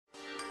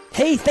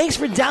Hey, thanks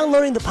for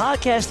downloading the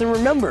podcast. And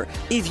remember,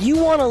 if you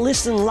want to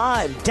listen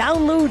live,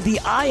 download the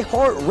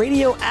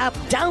iHeartRadio app,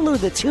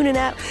 download the TuneIn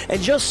app,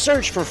 and just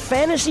search for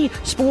Fantasy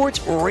Sports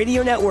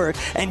Radio Network,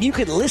 and you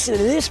can listen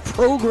to this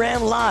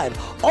program live.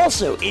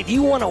 Also, if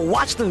you want to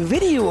watch the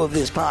video of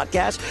this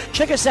podcast,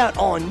 check us out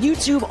on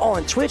YouTube,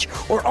 on Twitch,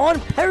 or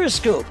on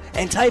Periscope,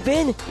 and type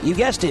in, you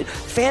guessed it,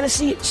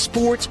 Fantasy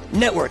Sports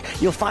Network.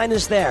 You'll find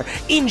us there.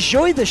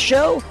 Enjoy the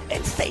show,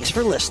 and thanks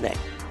for listening.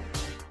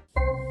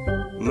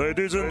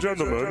 Ladies and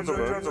gentlemen,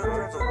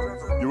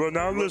 you are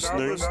now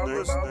listening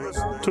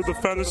to the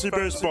Fantasy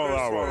Baseball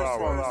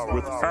Hour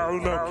with Al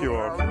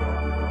Melchior.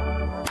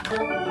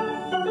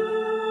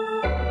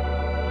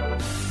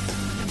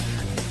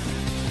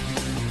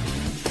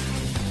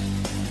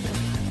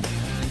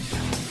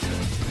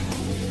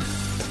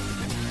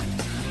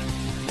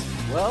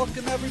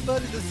 Welcome,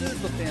 everybody. This is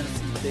the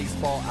Fantasy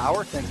Baseball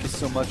Hour. Thank you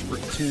so much for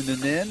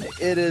tuning in.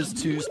 It is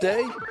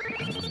Tuesday.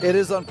 It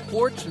is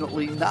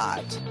unfortunately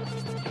not,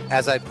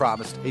 as I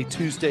promised, a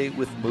Tuesday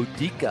with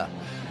Modica.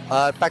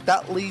 In fact,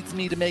 that leads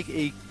me to make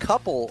a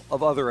couple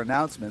of other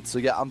announcements. So,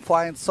 yeah, I'm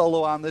flying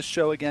solo on this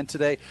show again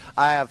today.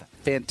 I have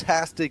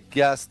fantastic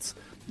guests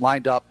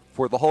lined up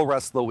for the whole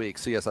rest of the week.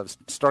 So, yes, I'm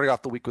starting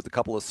off the week with a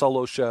couple of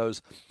solo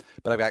shows,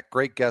 but I've got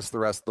great guests the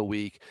rest of the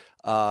week.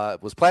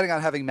 Was planning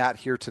on having Matt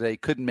here today,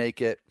 couldn't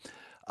make it.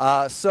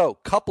 So,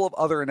 couple of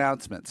other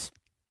announcements.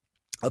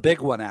 A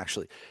big one,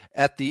 actually.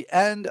 At the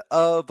end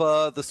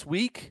of this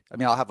week,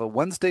 I'll have a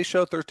Wednesday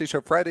show, Thursday show,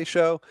 Friday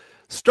show.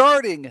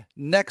 Starting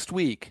next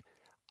week,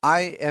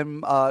 I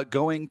am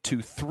going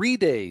to 3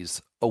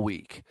 days a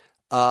week.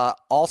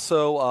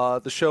 Also,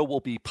 the show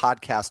will be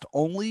podcast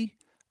only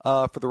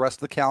for the rest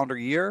of the calendar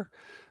year.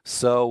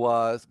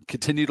 So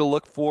continue to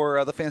look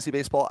for the Fantasy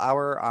Baseball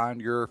Hour on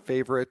your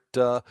favorite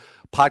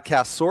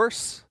podcast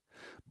source.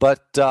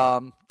 But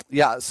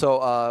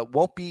so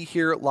won't be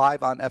here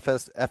live on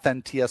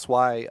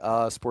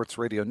FNTSY Sports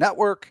Radio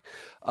Network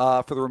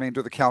for the remainder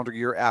of the calendar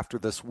year after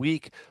this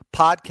week.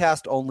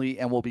 Podcast only,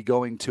 and we'll be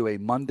going to a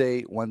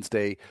Monday,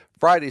 Wednesday,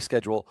 Friday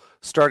schedule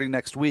starting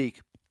next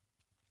week.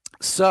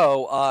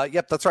 So,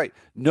 yep, that's right.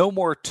 No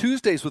more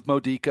Tuesdays with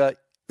Modica.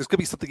 There's going to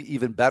be something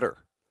even better.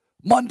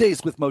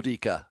 Mondays with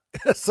Modica.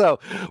 So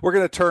we're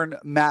going to turn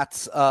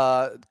Matt's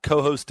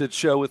co-hosted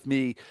show with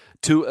me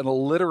to an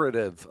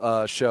alliterative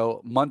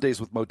show, Mondays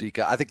with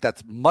Modica. I think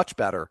that's much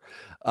better.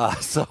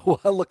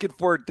 So looking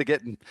forward to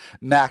getting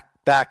Matt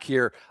back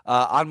here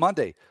on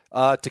Monday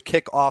to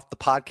kick off the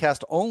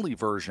podcast-only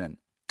version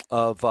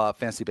of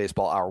Fantasy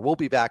Baseball Hour. We'll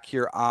be back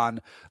here on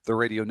the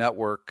radio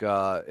network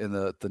in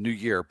the new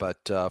year, but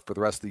for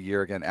the rest of the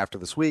year, again, after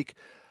this week,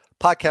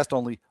 podcast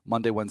only,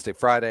 Monday, Wednesday,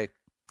 Friday.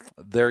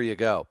 There you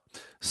go.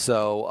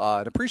 So,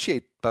 and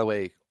appreciate, by the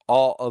way,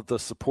 all of the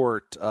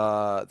support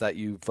that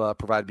you've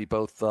provided me,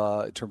 both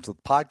in terms of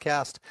the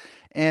podcast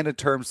and in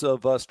terms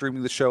of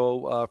streaming the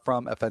show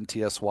from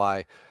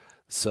FNTSY.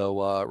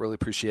 So, really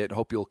appreciate it.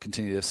 Hope you'll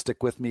continue to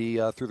stick with me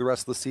through the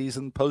rest of the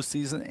season,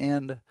 postseason,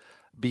 and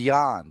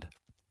beyond.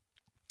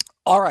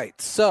 All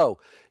right. So,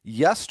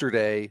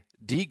 yesterday,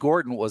 D.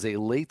 Gordon was a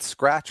late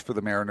scratch for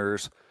the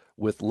Mariners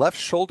with left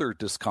shoulder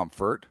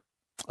discomfort.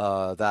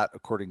 That,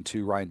 according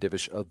to Ryan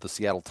Divish of the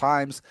Seattle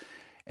Times.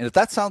 And if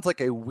that sounds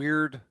like a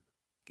weird,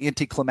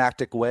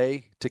 anticlimactic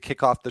way to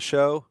kick off the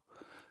show,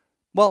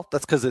 well,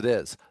 that's because it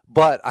is.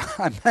 But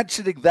I'm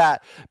mentioning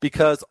that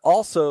because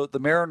also the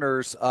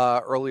Mariners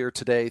earlier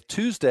today,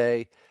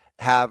 Tuesday,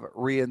 have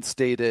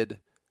reinstated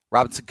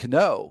Robinson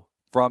Cano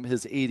from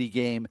his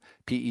 80-game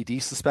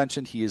PED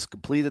suspension. He has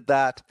completed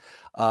that.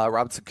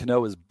 Robinson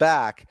Cano is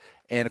back.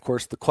 And, of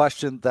course, the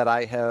question that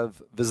I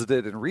have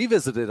visited and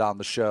revisited on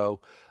the show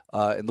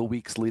in the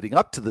weeks leading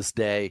up to this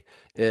day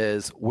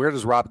is, where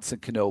does Robinson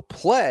Cano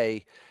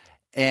play?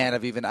 And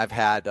I've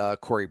had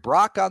Corey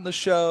Brock on the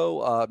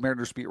show,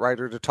 Mariners beat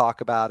writer, to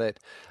talk about it.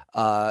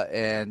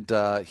 And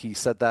he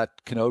said that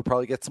Cano would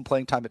probably get some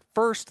playing time at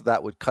first.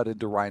 That would cut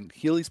into Ryan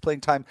Healy's playing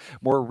time.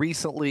 More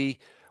recently,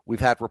 we've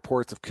had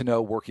reports of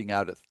Cano working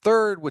out at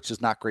third, which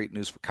is not great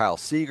news for Kyle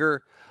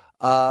Seager.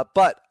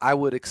 But I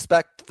would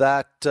expect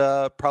that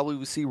probably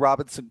we see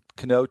Robinson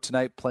Cano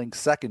tonight playing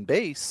second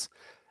base.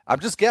 I'm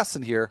just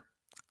guessing here.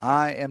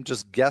 I am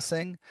just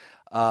guessing.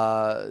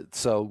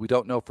 So we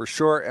don't know for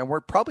sure. And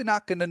we're probably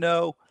not going to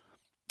know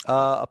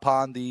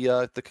upon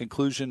the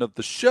conclusion of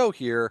the show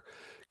here,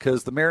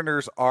 because the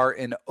Mariners are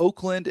in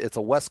Oakland. It's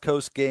a West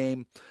Coast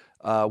game.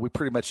 We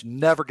pretty much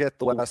never get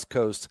the West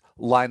Coast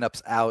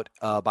lineups out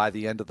by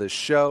the end of this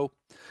show.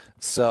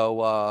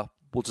 So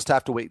we'll just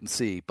have to wait and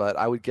see. But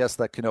I would guess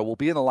that Cano will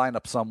be in the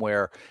lineup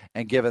somewhere.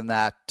 And given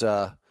that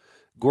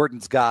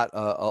Gordon's got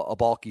a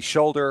bulky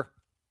shoulder,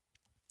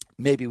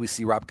 maybe we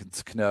see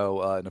Robinson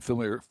Cano in a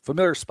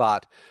familiar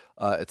spot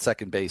at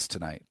second base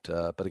tonight.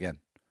 But again,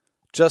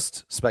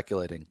 just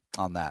speculating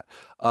on that.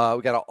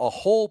 We got a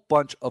whole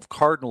bunch of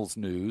Cardinals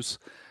news.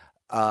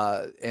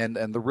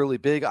 And the really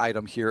big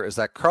item here is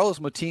that Carlos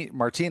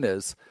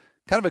Martinez,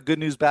 kind of a good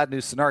news, bad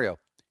news scenario.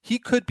 He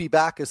could be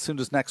back as soon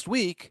as next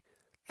week.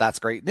 That's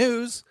great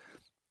news.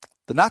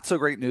 The not so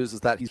great news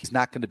is that he's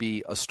not going to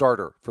be a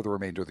starter for the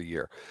remainder of the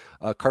year.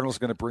 Cardinals are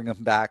going to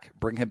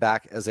bring him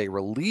back as a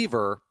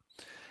reliever.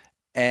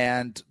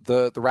 And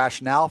the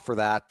rationale for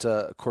that,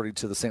 according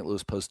to the St.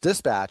 Louis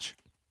Post-Dispatch,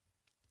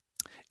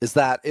 is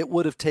that it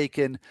would have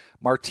taken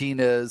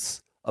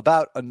Martinez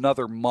about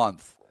another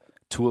month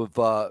to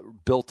have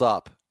built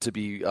up to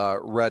be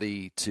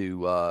ready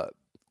to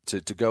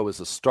go as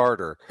a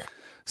starter.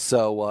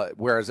 So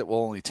whereas it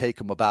will only take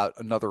him about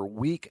another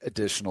week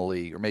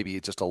additionally, or maybe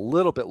just a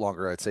little bit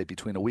longer, I'd say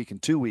between a week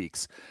and 2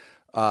 weeks,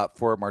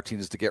 for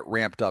Martinez to get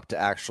ramped up to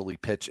actually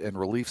pitch in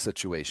relief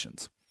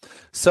situations.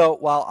 So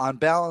while on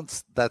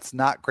balance, that's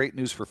not great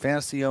news for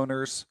fantasy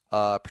owners,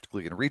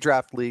 particularly in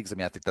redraft leagues. I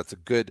mean, I think that's a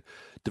good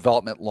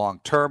development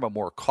long-term, a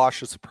more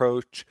cautious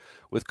approach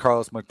with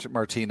Carlos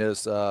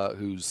Martinez,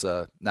 who's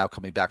now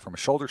coming back from a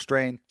shoulder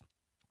strain.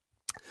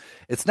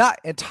 It's not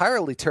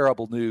entirely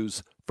terrible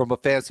news from a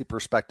fantasy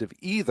perspective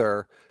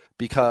either,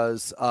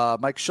 because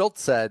Mike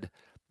Schultz said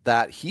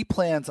that he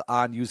plans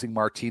on using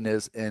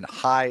Martinez in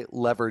high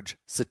leverage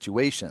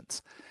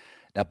situations.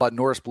 Now, Bud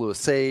Norris blew a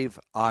save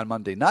on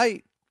Monday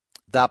night.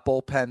 That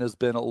bullpen has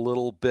been a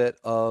little bit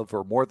of,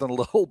 or more than a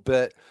little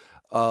bit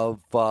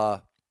of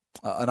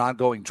an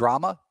ongoing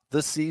drama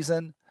this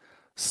season.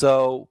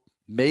 So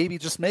maybe,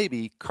 just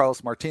maybe,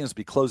 Carlos Martinez will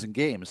be closing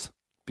games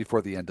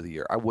before the end of the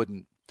year. I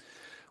wouldn't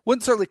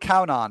certainly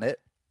count on it,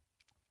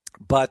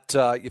 but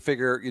you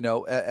figure,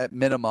 at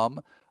minimum,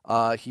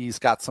 he's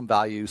got some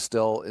value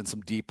still in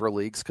some deeper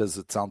leagues, because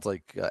it sounds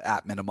like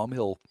at minimum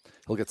he'll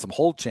get some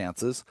hold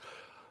chances,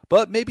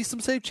 but maybe some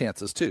save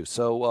chances too.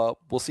 So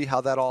we'll see how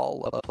that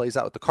all plays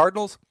out with the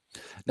Cardinals.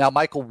 Now,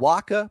 Michael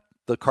Wacha,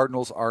 the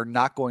Cardinals are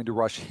not going to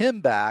rush him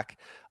back.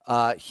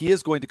 He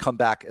is going to come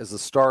back as a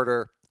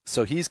starter,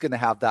 so he's going to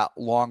have that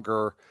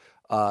longer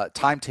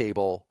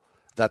timetable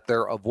that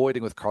they're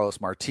avoiding with Carlos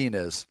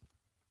Martinez.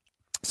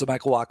 So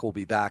Michael Wacha will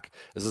be back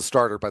as a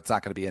starter, but it's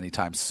not going to be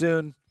anytime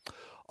soon.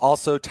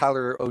 Also,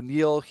 Tyler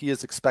O'Neill, he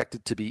is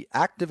expected to be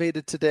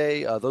activated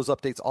today. Those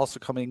updates also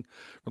coming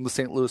from the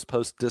St. Louis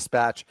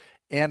Post-Dispatch.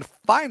 And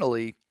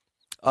finally,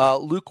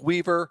 Luke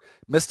Weaver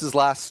missed his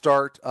last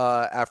start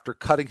after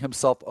cutting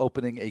himself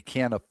opening a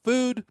can of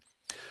food.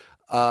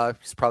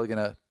 He's probably going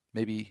to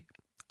maybe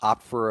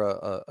opt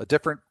for a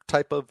different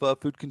type of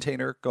food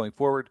container going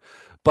forward.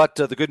 But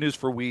the good news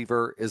for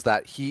Weaver is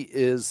that he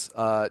is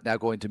now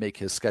going to make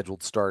his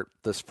scheduled start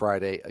this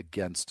Friday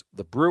against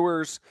the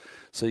Brewers.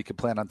 So you can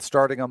plan on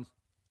starting him.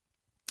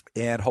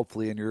 And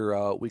hopefully in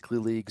your weekly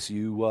leagues,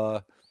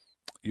 you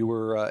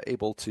were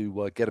able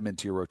to get him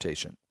into your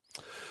rotation.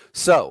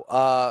 So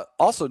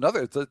also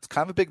it's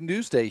kind of a big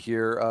news day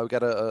here. We've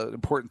got an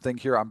important thing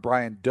here on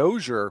Brian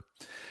Dozier.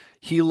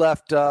 He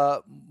left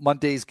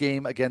Monday's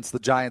game against the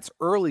Giants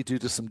early due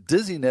to some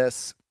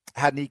dizziness,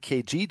 had an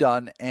EKG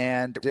done,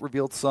 and it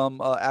revealed some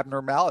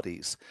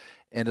abnormalities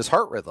in his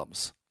heart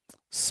rhythms.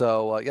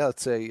 So,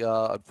 it's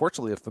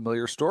unfortunately a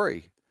familiar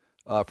story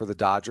for the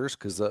Dodgers,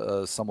 because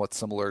somewhat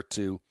similar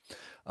to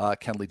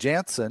Kenley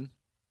Jansen,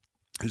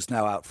 who's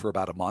now out for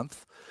about a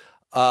month.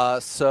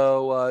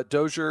 So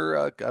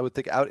Dozier, I would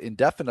think, out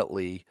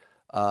indefinitely.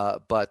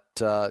 But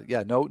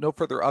no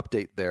further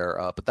update there.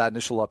 But that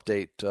initial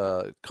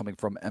update coming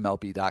from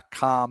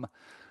MLB.com.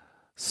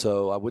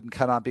 So I wouldn't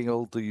count on being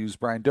able to use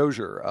Brian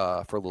Dozier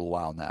for a little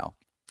while now.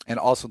 And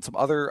also in some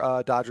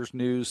other Dodgers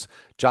news,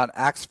 John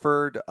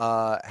Axford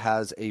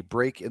has a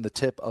break in the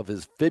tip of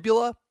his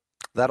fibula.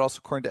 That also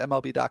according to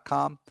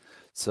MLB.com.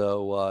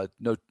 So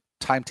no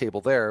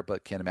timetable there,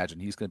 but can't imagine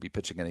he's going to be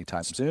pitching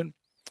anytime soon.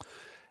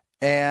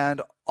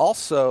 And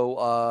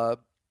also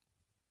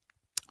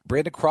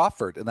Brandon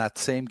Crawford in that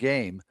same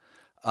game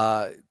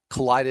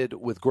collided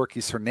with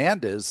Gorkys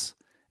Hernandez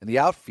in the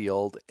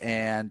outfield,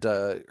 and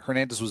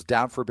Hernandez was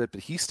down for a bit,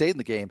 but he stayed in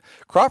the game.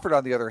 Crawford,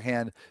 on the other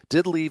hand,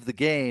 did leave the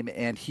game,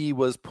 and he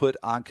was put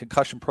on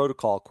concussion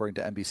protocol, according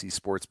to NBC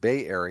Sports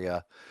Bay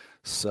Area.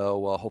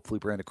 So hopefully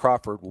Brandon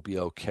Crawford will be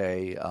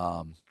okay,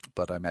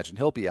 but I imagine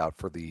he'll be out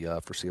for the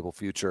foreseeable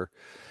future.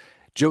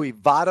 Joey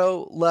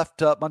Votto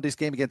left Monday's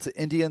game against the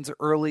Indians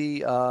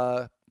early.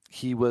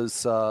 He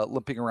was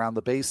limping around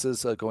the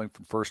bases, going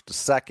from first to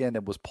second,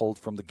 and was pulled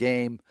from the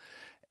game.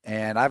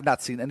 And I've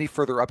not seen any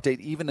further update,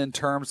 even in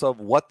terms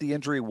of what the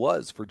injury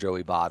was for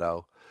Joey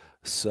Votto.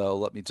 So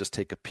let me just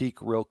take a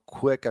peek real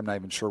quick. I'm not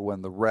even sure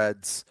when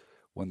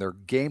their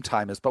game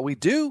time is, but we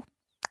do.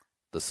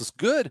 This is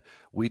good.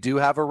 We do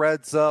have a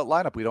Reds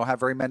lineup. We don't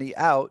have very many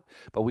out,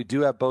 but we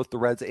do have both the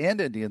Reds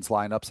and Indians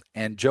lineups,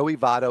 and Joey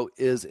Votto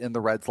is in the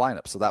Reds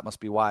lineup. So that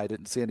must be why I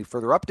didn't see any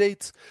further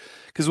updates,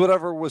 because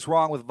whatever was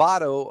wrong with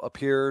Votto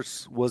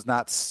appears was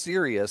not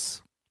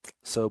serious.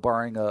 So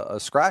barring a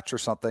scratch or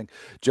something,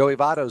 Joey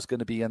Votto is going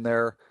to be in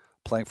there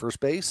playing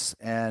first base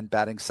and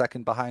batting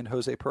second behind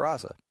Jose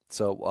Peraza.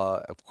 So,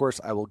 of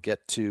course, I will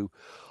get to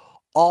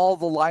all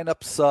the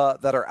lineups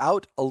that are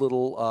out a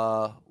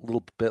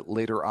little bit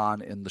later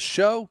on in the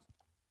show.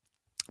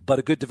 But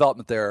a good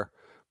development there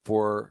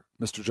for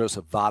Mr.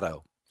 Joseph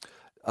Votto.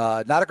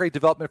 Not a great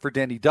development for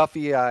Danny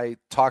Duffy. I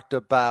talked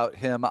about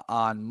him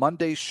on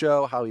Monday's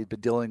show, how he'd been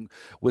dealing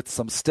with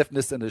some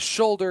stiffness in his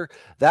shoulder.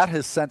 That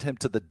has sent him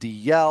to the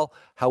DL.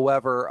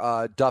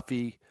 However,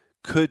 Duffy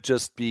could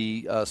just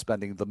be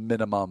spending the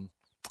minimum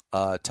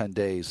 10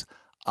 days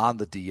on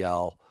the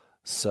DL.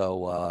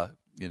 So,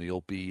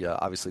 you'll be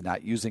obviously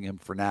not using him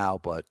for now,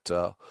 but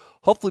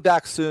hopefully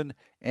back soon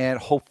and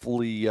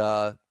hopefully,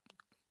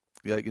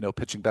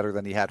 pitching better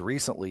than he had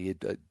recently. He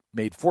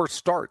made 4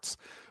 starts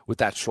with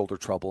that shoulder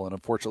trouble, and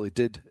unfortunately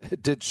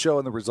did show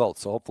in the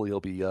results. So hopefully he'll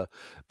be a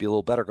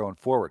little better going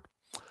forward.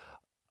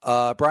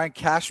 Brian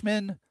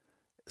Cashman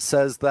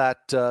says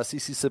that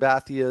CC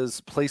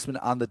Sabathia's placement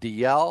on the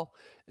DL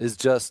is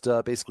just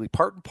basically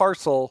part and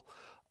parcel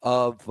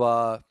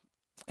of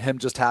him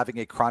just having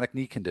a chronic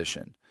knee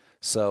condition.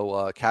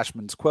 So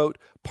Cashman's quote,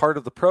 part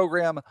of the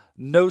program,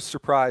 no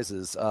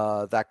surprises.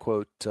 That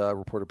quote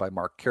reported by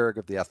Mark Carrick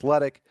of The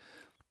Athletic.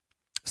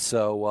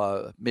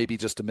 So maybe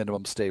just a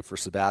minimum stay for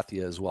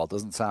Sabathia as well.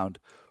 Doesn't sound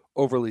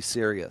overly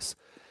serious.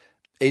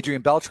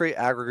 Adrian Beltre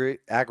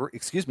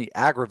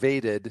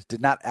aggravated,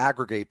 did not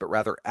aggregate, but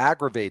rather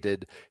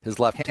aggravated his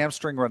left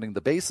hamstring running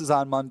the bases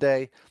on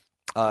Monday.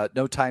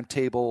 No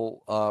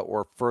timetable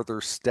or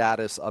further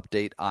status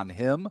update on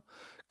him,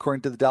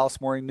 according to the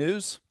Dallas Morning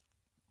News.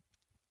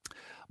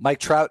 Mike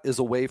Trout is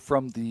away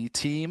from the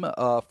team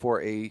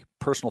for a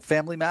personal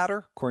family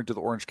matter, according to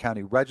the Orange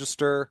County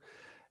Register.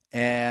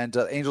 And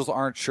Angels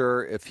aren't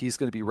sure if he's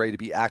going to be ready to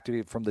be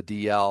activated from the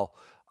DL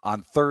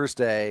on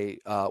Thursday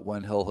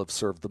when he'll have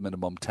served the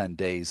minimum 10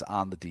 days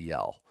on the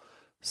DL.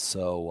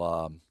 So,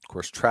 of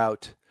course,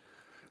 Trout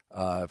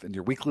in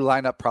your weekly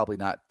lineup, probably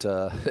not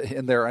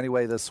in there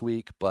anyway this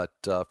week. But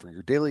for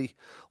your daily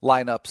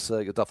lineups,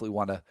 you'll definitely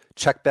want to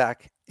check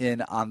back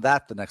in on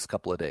that the next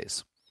couple of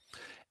days.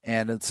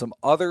 And in some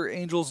other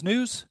Angels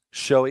news,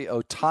 Shohei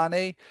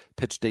Ohtani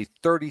pitched a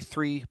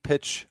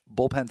 33-pitch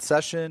bullpen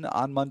session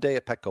on Monday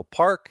at Petco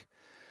Park.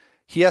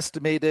 He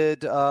estimated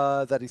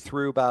that he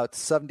threw about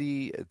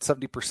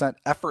 70%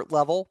 effort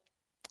level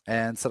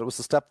and said it was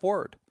a step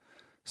forward.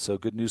 So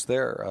good news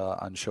there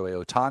on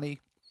Shohei Ohtani.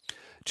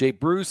 Jay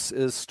Bruce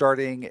is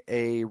starting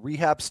a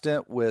rehab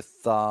stint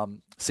with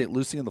St.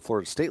 Lucie in the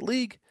Florida State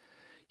League.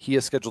 He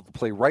is scheduled to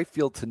play right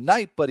field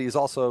tonight, but he's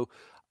also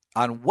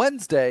on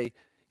Wednesday.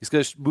 He's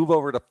going to move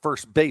over to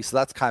first base. So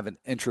that's kind of an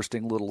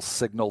interesting little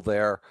signal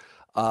there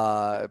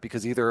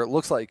because either it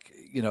looks like,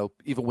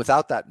 even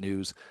without that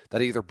news,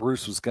 that either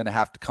Bruce was going to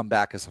have to come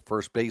back as a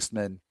first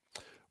baseman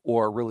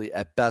or really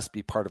at best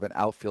be part of an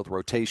outfield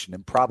rotation,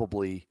 and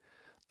probably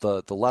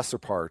the lesser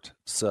part.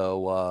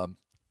 So,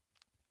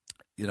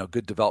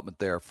 good development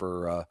there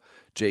for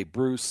Jay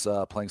Bruce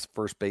playing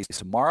first base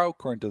tomorrow,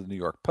 according to the New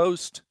York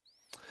Post.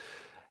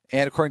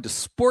 And according to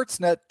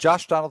Sportsnet,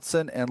 Josh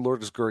Donaldson and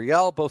Lourdes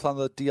Gurriel, both on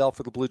the DL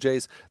for the Blue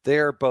Jays,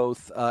 they're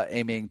both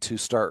aiming to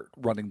start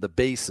running the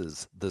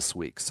bases this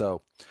week.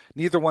 So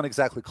neither one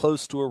exactly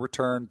close to a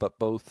return, but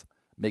both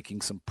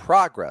making some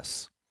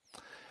progress.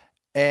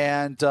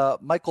 And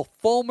Michael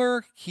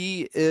Fulmer,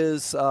 he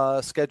is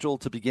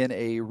scheduled to begin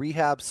a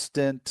rehab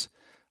stint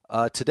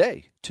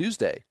today,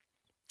 Tuesday,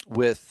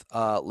 with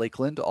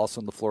Lakeland,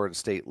 also in the Florida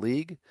State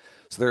League.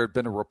 So there had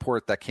been a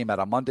report that came out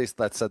on Monday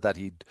that said that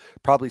he'd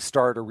probably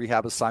start a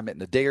rehab assignment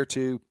in a day or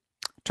two.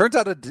 Turns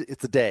out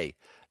it's a day,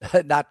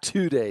 not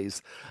 2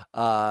 days.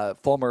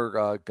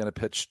 Fulmer going to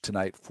pitch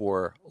tonight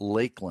for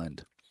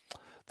Lakeland.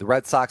 The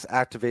Red Sox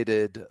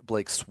activated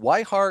Blake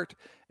Swihart,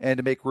 and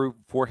to make room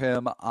for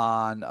him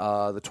on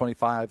the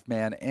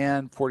 25-man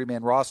and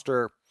 40-man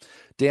roster,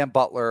 Dan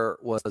Butler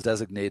was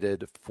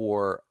designated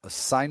for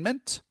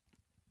assignment.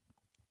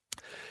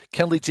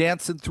 Kenley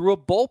Jansen threw a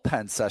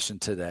bullpen session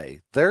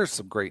today. There's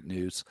some great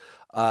news.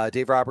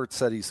 Dave Roberts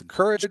said he's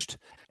encouraged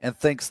and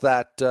thinks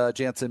that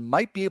Jansen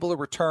might be able to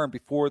return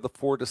before the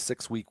 4 to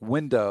 6 week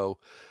window.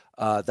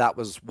 That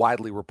was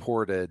widely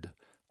reported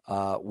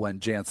when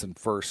Jansen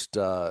first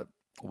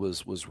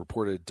was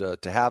reported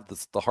to have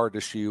the heart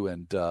issue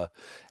and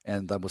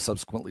then was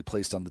subsequently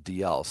placed on the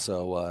DL.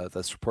 So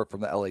this report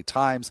from the LA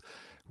Times,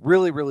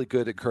 really, really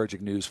good,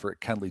 encouraging news for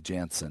Kenley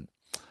Jansen.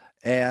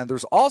 And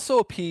there's also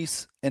a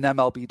piece in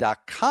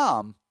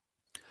MLB.com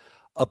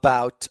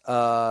about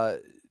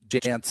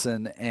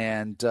Jansen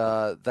and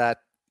that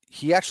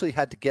he actually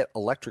had to get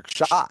electric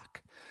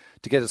shock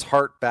to get his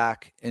heart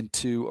back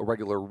into a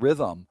regular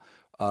rhythm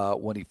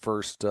when he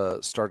first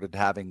started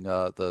having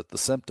the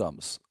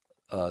symptoms.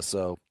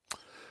 So a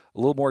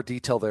little more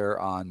detail there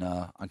on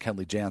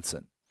Kenley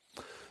Jansen.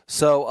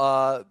 So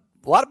a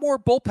lot more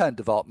bullpen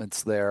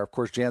developments there. Of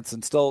course,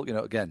 Jansen still,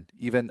 again,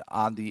 even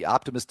on the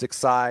optimistic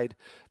side,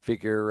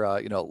 figure,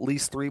 at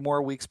least 3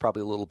 more weeks,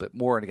 probably a little bit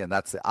more. And again,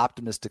 that's the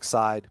optimistic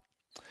side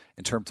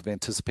in terms of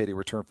anticipating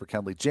return for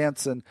Kenley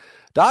Jansen.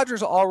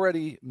 Dodgers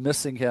already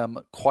missing him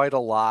quite a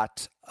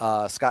lot.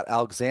 Scott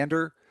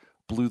Alexander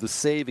blew the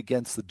save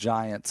against the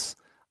Giants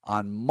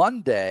on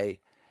Monday.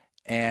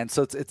 And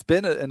so it's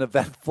been an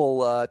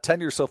eventful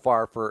tenure so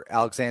far for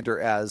Alexander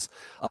as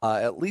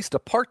at least a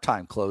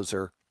part-time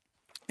closer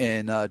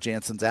in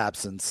Jansen's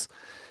absence.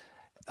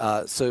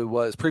 So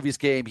his previous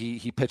game,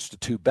 he pitched to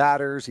 2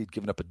 batters. He'd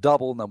given up a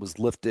double and then was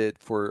lifted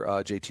for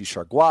JT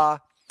Chargois.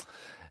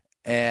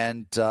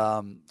 And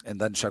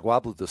then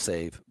Chargois blew the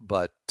save.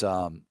 But,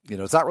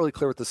 it's not really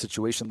clear what the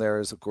situation there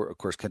is. Of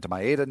course, Kenta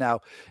Maeda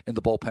now in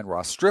the bullpen,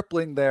 Ross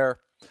Stripling there.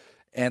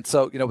 And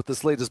so, with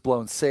this latest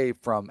blown save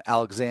from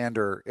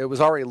Alexander, it was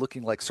already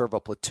looking like sort of a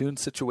platoon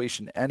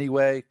situation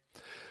anyway.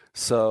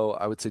 So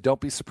I would say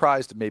don't be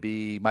surprised if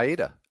maybe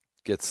Maeda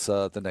gets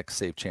the next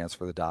save chance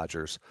for the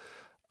Dodgers.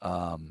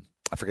 I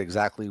forget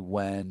exactly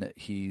when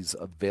he's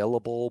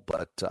available,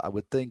 but I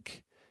would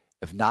think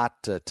if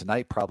not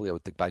tonight, probably I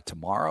would think by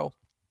tomorrow.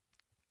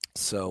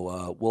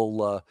 So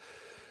we'll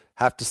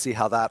have to see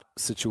how that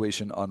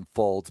situation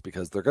unfolds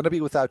because they're going to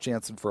be without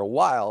Jansen for a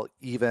while,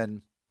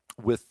 even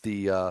with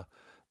the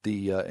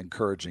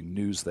encouraging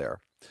news there.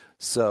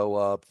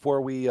 So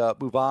before we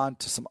move on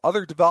to some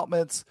other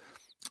developments,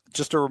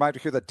 just a reminder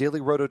here that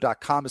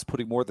DailyRoto.com is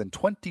putting more than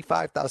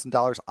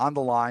 $25,000 on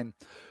the line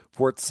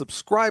for its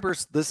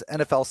subscribers this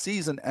NFL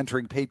season,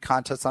 entering paid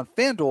contests on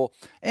FanDuel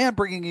and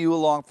bringing you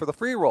along for the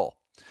free roll.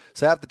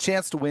 So have the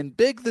chance to win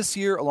big this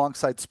year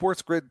alongside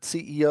SportsGrid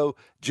CEO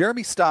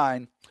Jeremy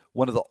Stein,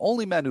 one of the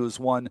only men who has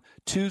won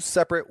 2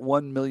 separate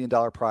 $1 million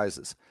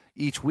prizes.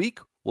 Each week,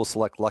 we'll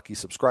select lucky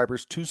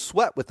subscribers to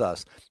sweat with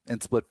us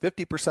and split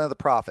 50% of the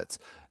profits.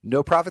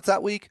 No profits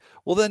that week?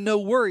 Well, then no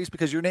worries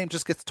because your name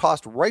just gets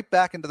tossed right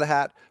back into the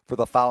hat for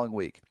the following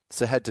week.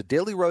 So head to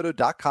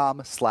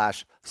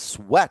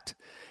dailyroto.com/sweat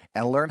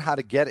and learn how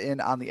to get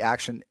in on the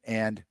action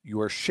and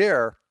your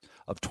share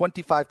of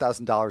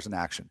 $25,000 in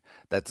action.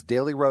 That's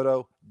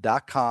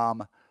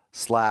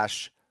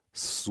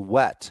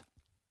dailyroto.com/sweat.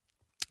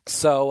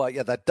 So,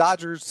 that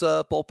Dodgers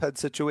bullpen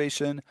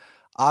situation,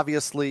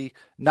 obviously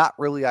not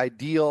really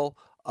ideal.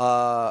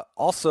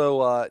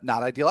 Also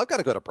not ideal. I've got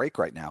to go to break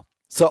right now.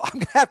 So I'm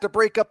going to have to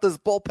break up this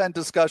bullpen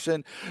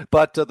discussion.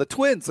 But the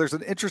Twins, there's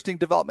an interesting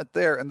development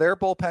there in their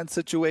bullpen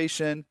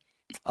situation.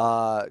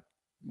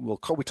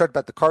 We talked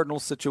about the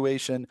Cardinals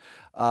situation,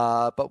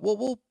 but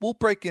we'll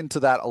break into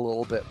that a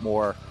little bit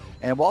more.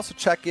 And we'll also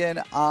check in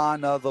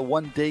on the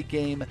one-day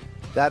game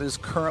that is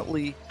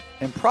currently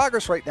in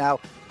progress right now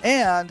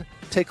and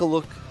take a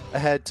look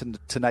ahead to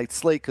tonight's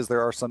slate because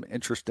there are some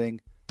interesting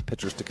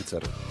pitchers to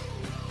consider.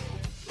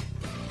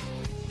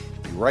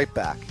 Be right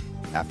back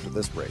after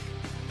this break.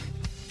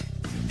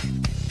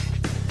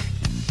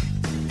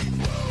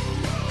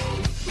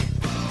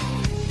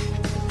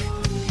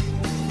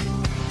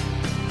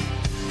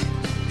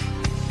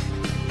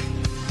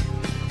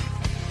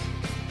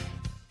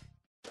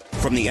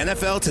 From the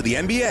NFL to the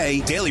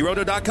NBA,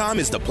 DailyRoto.com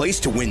is the place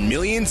to win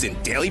millions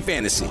in daily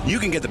fantasy. You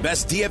can get the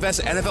best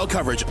DFS NFL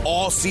coverage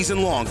all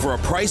season long for a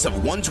price of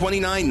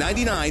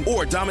 $129.99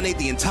 or dominate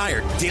the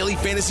entire daily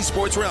fantasy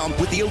sports realm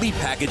with the Elite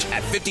Package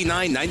at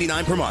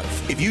 $59.99 per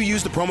month. If you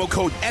use the promo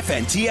code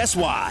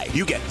FNTSY,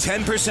 you get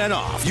 10%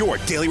 off your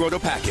Daily Roto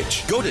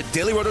package. Go to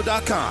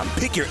DailyRoto.com,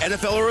 pick your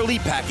NFL or Elite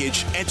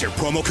Package, enter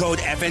promo code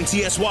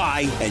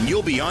FNTSY, and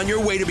you'll be on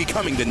your way to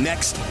becoming the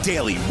next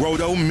Daily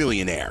Roto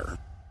millionaire.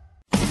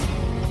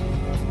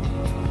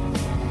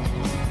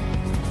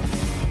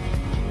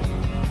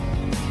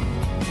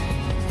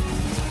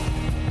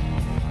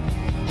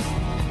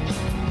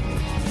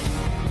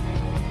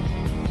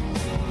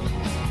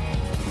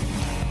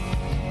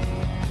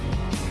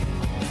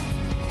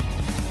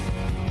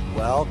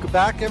 Welcome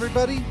back,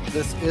 everybody.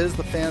 This is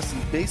the Fantasy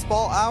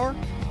Baseball Hour.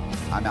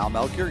 I'm Al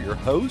Melchior, your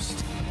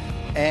host.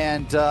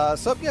 And I'm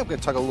going to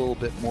talk a little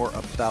bit more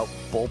about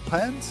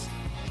bullpens.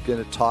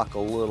 Going to talk a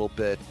little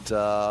bit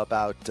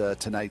about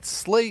tonight's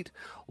slate.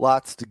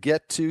 Lots to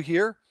get to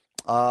here.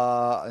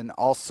 And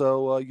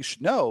also, you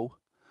should know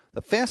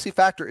the Fantasy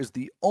Factor is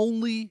the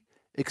only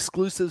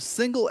exclusive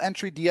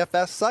single-entry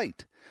DFS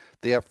site.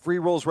 They have free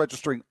rolls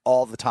registering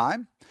all the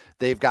time.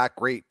 They've got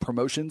great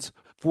promotions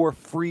for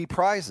free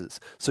prizes.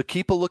 So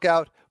keep a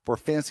lookout for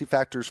Fantasy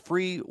Factor's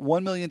free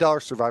 $1 million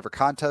Survivor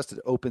contest. It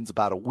opens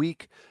about a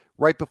week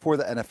right before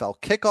the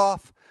NFL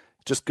kickoff.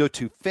 Just go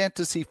to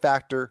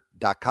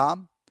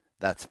fantasyfactor.com.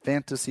 That's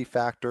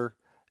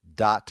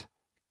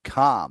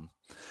fantasyfactor.com.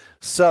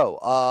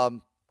 So,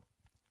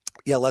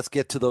 let's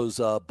get to those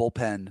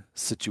bullpen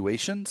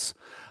situations.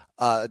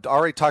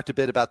 Already talked a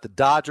bit about the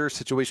Dodgers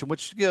situation,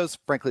 which,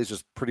 frankly, is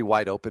just pretty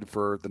wide open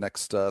for the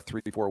next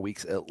 3-4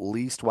 weeks at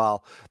least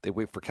while they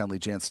wait for Kenley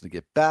Jansen to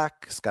get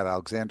back. Scott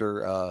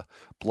Alexander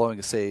blowing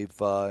a save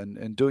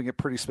and doing it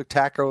pretty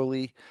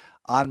spectacularly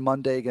on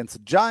Monday against the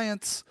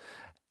Giants.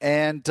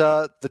 And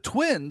the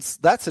Twins,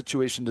 that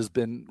situation has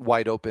been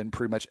wide open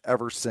pretty much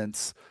ever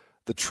since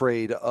the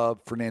trade of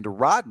Fernando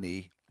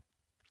Rodney.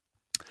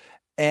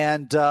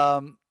 And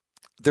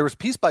there was a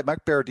piece by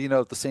Mike Berardino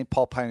of the St.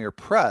 Paul Pioneer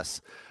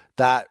Press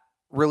that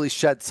really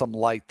shed some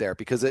light there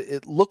because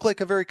it looked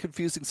like a very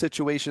confusing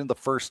situation. The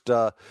first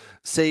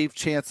save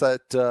chance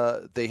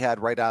that they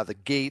had right out of the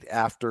gate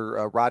after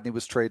Rodney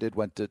was traded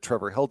went to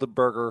Trevor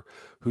Hildenberger,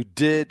 who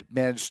did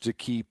manage to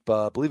keep,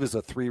 I believe it was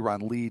a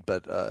 3-run lead,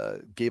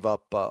 but gave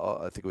up,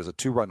 I think it was a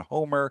 2-run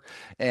homer.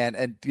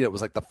 And it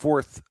was like the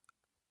fourth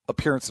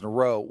appearance in a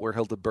row where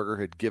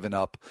Hildenberger had given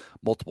up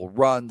multiple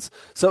runs.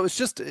 So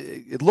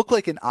it looked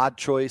like an odd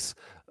choice.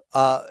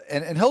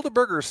 And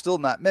Hildenberger is still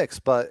in that mix,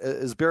 but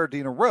as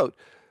Berardino wrote,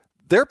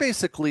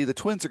 the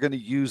Twins are going to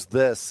use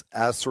this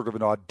as sort of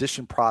an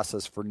audition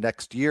process for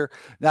next year.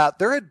 Now,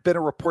 there had been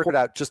a report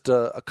out just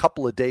a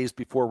couple of days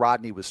before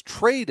Rodney was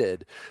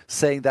traded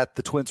saying that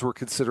the Twins were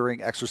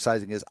considering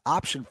exercising his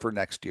option for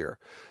next year.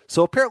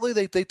 So apparently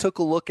they took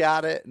a look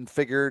at it and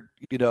figured,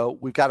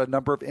 we've got a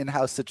number of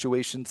in-house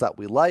situations that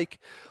we like.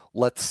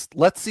 Let's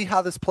see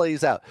how this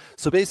plays out.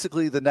 So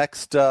basically the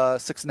next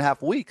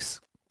 6.5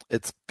 weeks,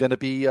 it's going to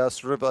be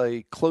sort of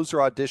a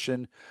closer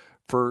audition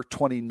for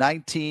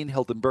 2019.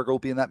 Hildenberger will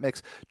be in that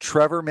mix.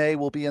 Trevor May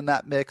will be in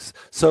that mix.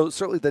 So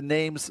certainly the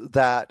names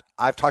that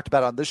I've talked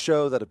about on this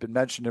show that have been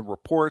mentioned in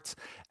reports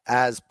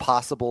as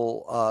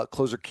possible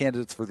closer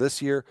candidates for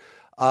this year,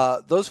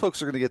 those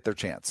folks are going to get their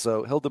chance.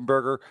 So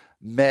Hildenberger,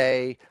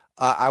 May.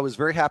 I was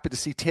very happy to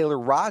see Taylor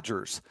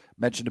Rogers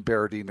mentioned in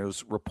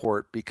Berardino's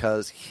report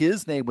because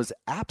his name was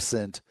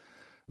absent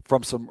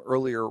from some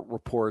earlier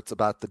reports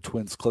about the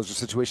Twins closer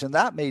situation.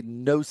 That made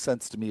no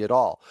sense to me at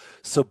all.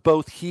 So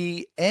both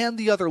he and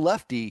the other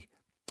lefty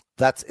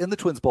that's in the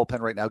Twins bullpen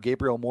right now,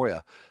 Gabriel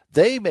Moya,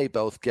 they may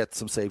both get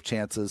some save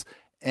chances.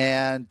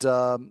 And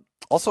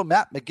also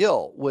Matt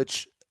McGill,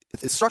 which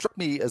it struck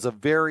me as a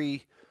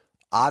very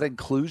odd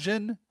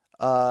inclusion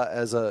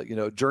as a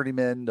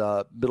journeyman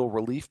middle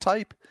relief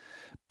type.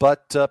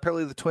 But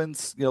apparently the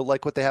Twins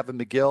like what they have in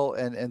McGill,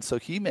 and so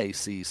he may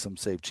see some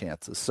save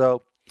chances.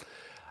 So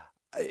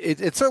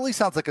It certainly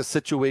sounds like a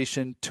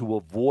situation to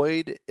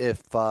avoid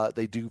if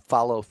they do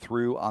follow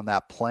through on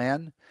that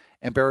plan.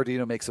 And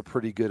Berardino makes a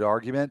pretty good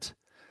argument,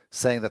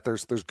 saying that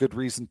there's good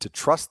reason to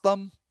trust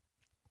them,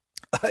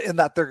 in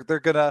that they're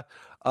going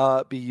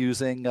to be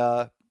using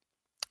a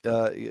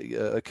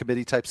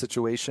committee type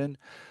situation.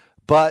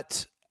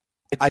 But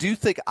I do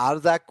think out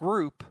of that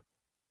group,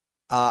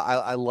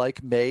 I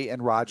like May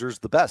and Rogers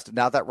the best.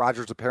 Now that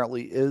Rogers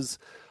apparently is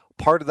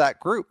part of that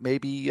group,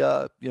 maybe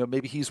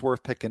maybe he's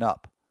worth picking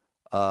up.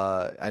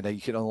 I know you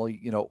can only,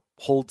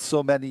 hold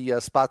so many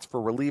spots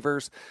for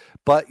relievers,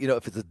 but,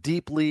 if it's a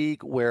deep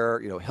league where,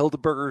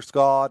 Hildenberger's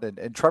gone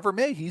and Trevor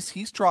May,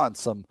 he's drawn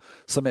some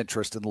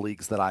interest in the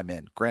leagues that I'm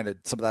in. Granted,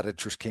 some of that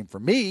interest came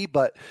from me,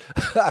 but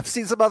I've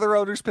seen some other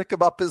owners pick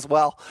him up as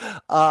well.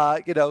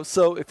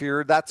 So if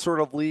you're in that sort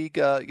of league,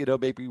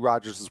 maybe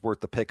Rogers is worth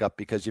the pickup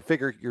because you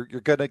figure you're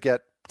going to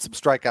get some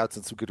strikeouts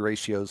and some good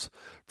ratios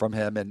from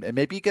him and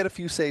maybe you get a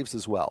few saves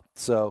as well.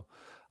 So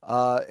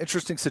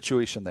interesting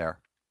situation there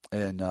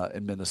in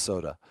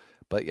Minnesota.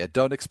 But yeah,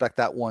 don't expect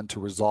that one to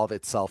resolve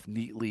itself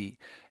neatly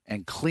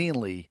and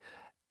cleanly.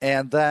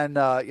 And then,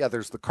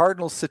 there's the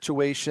Cardinals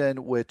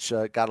situation, which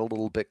got a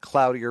little bit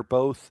cloudier,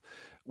 both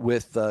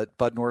with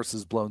Bud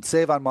Norris's blown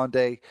save on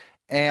Monday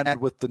and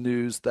with the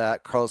news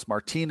that Carlos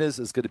Martinez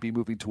is going to be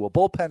moving to a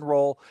bullpen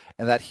role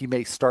and that he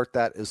may start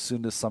that as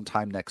soon as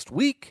sometime next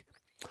week.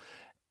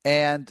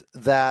 And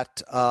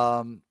that,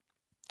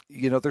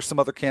 there's some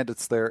other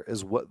candidates there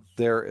as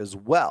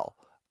well.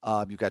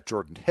 You've got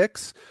Jordan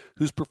Hicks,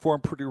 who's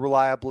performed pretty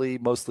reliably,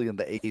 mostly in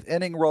the 8th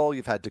inning role.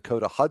 You've had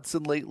Dakota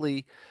Hudson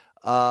lately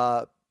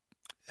have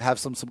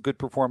some good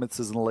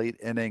performances in the late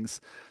innings.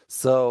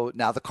 So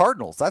now the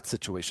Cardinals, that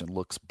situation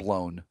looks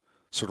blown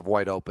sort of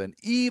wide open,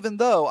 even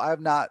though I have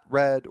not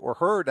read or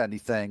heard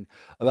anything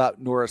about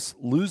Norris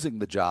losing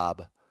the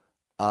job.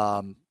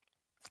 I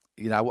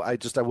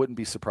wouldn't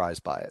be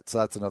surprised by it. So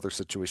that's another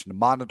situation to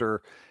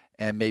monitor.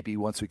 And maybe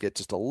once we get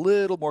just a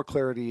little more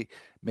clarity,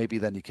 maybe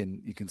then you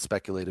can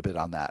speculate a bit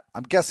on that.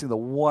 I'm guessing the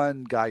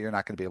one guy you're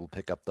not going to be able to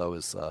pick up, though,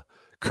 is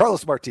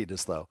Carlos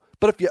Martinez, though.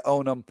 But if you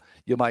own him,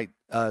 you might,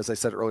 as I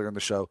said earlier in the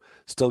show,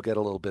 still get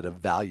a little bit of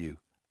value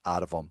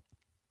out of him.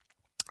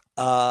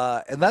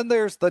 And then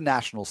there's the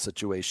Nationals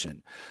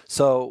situation.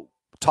 So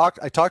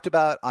I talked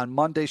about on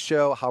Monday's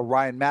show how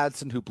Ryan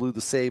Madson, who blew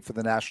the save for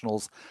the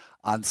Nationals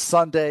on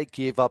Sunday,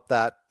 gave up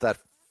that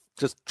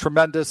just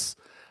tremendous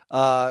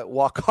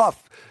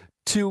walk-off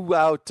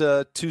 2-out,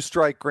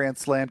 2-strike grand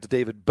slam to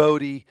David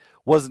Bodie.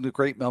 Wasn't a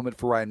great moment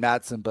for Ryan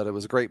Madson, but it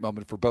was a great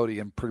moment for Bodie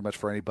and pretty much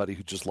for anybody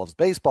who just loves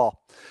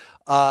baseball.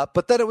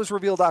 But then it was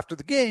revealed after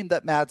the game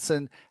that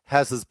Madson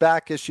has his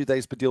back issue that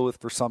he's been dealing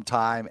with for some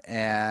time,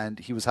 and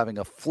he was having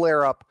a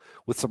flare-up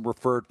with some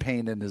referred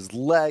pain in his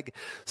leg.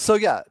 So,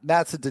 yeah,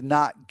 Madson did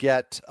not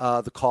get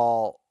the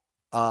call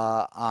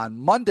on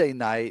Monday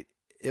night.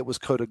 It was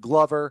Cody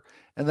Glover,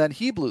 and then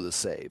he blew the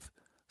save.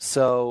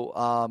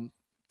 So,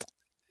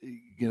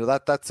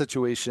 that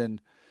situation,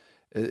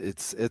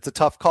 it's a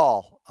tough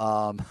call.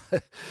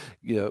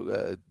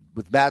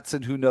 With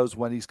Madson, who knows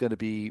when he's going to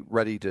be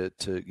ready to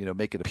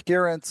make an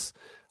appearance.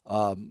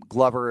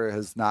 Glover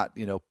has not,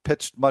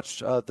 pitched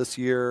much this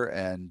year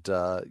and,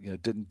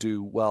 didn't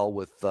do well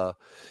with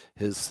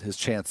his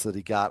chance that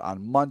he got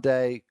on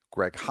Monday.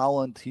 Greg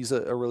Holland, he's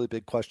a really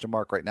big question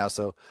mark right now.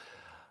 So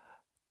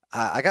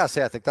I got to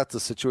say, I think that's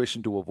a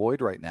situation to avoid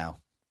right now.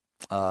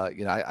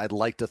 I'd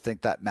like to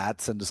think that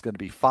Madson is going to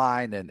be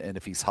fine. And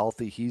if he's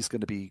healthy, he's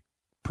going to be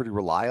pretty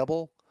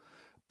reliable.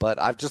 But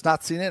I've just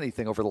not seen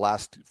anything over the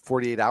last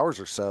 48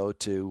 hours or so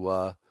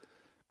to,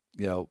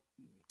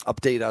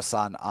 update us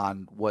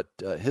on what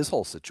his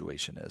whole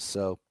situation is.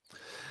 So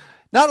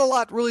not a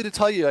lot really to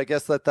tell you. I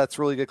guess that's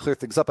really going to clear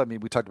things up. I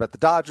mean, we talked about the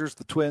Dodgers,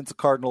 the Twins, the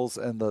Cardinals,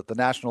 and the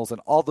Nationals, and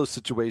all those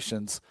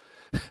situations.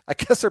 I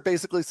guess are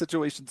basically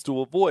situations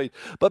to avoid,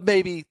 but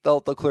maybe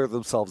they'll clear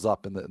themselves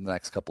up in the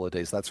next couple of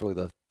days. That's really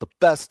the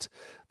best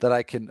that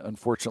I can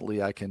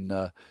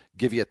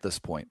give you at this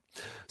point.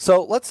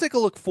 So let's take a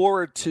look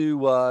forward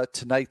to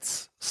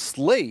tonight's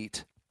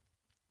slate.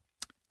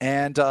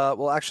 And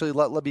actually,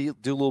 let me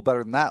do a little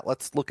better than that.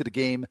 Let's look at a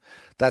game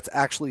that's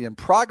actually in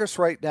progress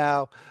right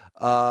now.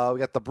 We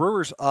got the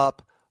Brewers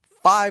up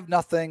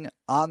 5-0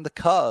 on the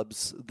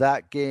Cubs.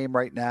 That game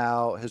right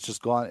now has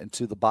just gone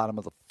into the bottom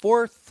of the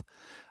fourth.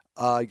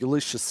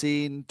 Ulysses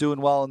Chacin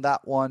doing well in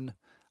that one.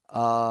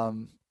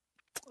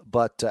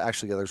 But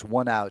actually, there's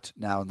one out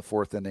now in the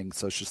fourth inning.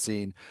 So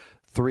Chacin,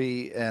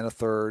 3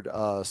 1/3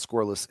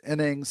 scoreless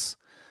innings.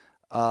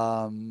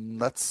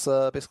 That's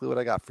basically what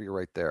I got for you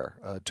right there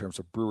in terms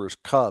of Brewers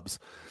Cubs.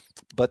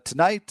 But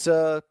tonight,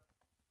 a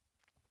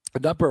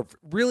number of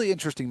really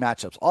interesting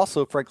matchups.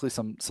 Also, frankly,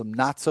 some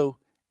not so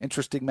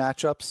interesting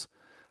matchups.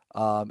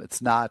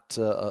 It's not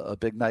a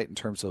big night in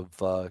terms of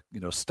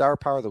star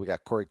power. That we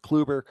got Corey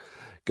Kluber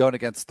going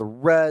against the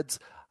Reds.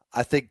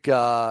 I think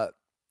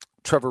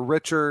Trevor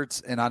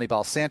Richards and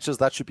Anibal Sanchez,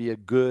 that should be a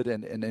good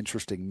and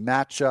interesting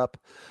matchup.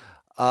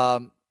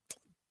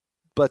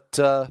 But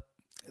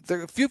there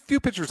are a few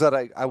pitchers that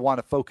I want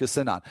to focus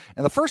in on.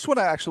 And the first one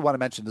I actually want to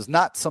mention is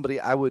not somebody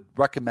I would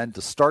recommend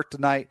to start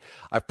tonight.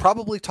 I've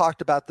probably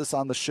talked about this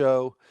on the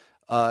show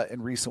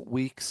in recent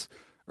weeks.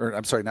 Or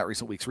I'm sorry, not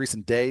recent weeks,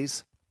 recent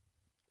days.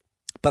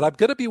 But I'm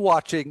going to be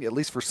watching, at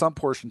least for some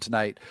portion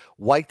tonight,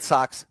 White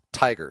Sox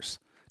Tigers.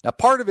 Now,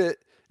 part of it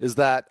is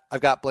that I've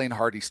got Blaine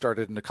Hardy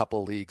started in a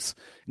couple of leagues,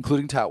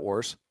 including Tout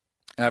Wars.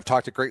 And I've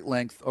talked at great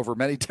length over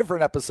many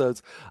different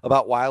episodes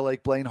about why I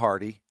like Blaine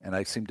Hardy. And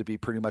I seem to be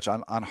pretty much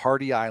on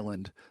Hardy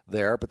Island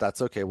there, but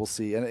that's okay. We'll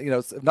see. And,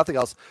 if nothing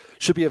else,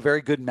 should be a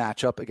very good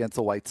matchup against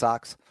the White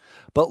Sox.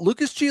 But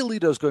Lucas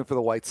Giolito is going for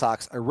the White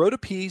Sox. I wrote a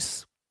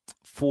piece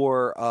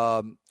for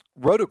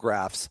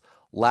Rotographs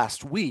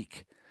last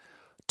week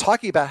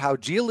talking about how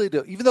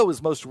Giolito, even though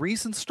his most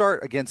recent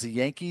start against the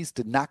Yankees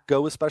did not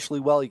go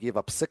especially well, he gave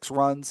up 6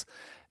 runs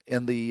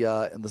in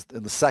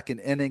the second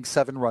inning,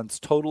 7 runs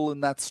total in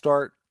that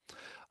start.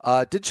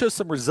 Did show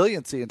some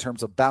resiliency in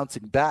terms of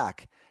bouncing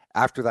back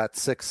after that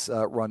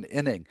 6-run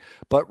inning.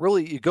 But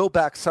really, you go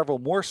back several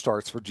more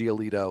starts for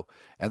Giolito,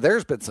 and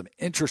there's been some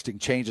interesting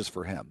changes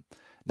for him.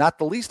 Not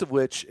the least of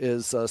which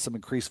is some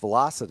increased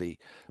velocity,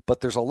 but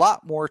there's a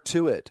lot more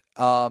to it.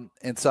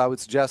 And so I would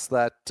suggest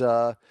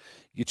that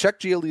you check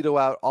Giolito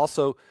out.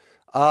 Also,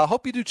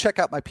 hope you do check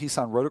out my piece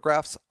on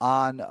Rotographs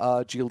on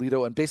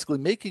Giolito and basically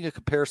making a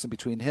comparison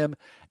between him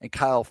and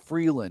Kyle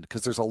Freeland,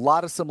 because there's a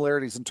lot of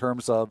similarities in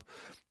terms of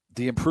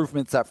the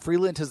improvements that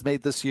Freeland has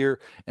made this year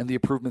and the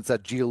improvements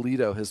that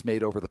Giolito has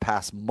made over the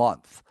past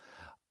month.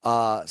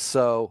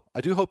 So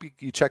I do hope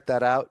you check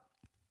that out.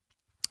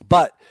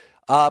 But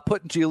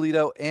putting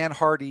Giolito and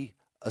Hardy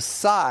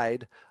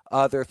aside,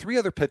 there are 3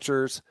 other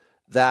pitchers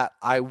that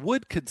I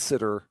would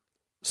consider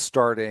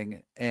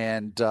starting,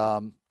 and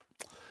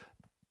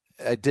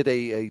I did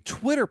a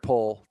Twitter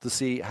poll to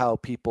see how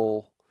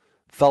people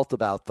felt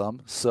about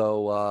them.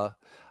 So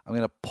I'm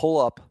going to pull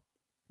up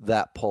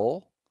that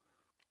poll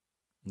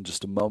in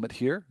just a moment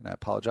here, and I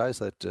apologize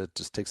that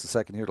just takes a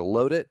second here to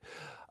load it.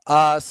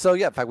 So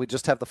yeah, in fact, we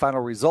just have the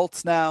final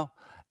results now,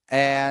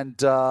 and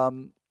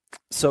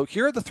so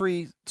here are the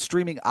 3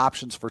 streaming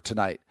options for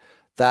tonight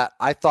that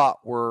I thought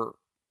were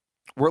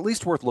at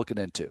least worth looking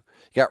into. You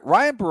got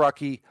Ryan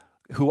Borucki,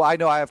 who I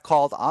know I have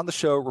called on the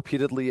show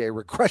repeatedly a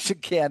regression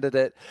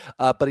candidate,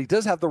 but he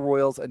does have the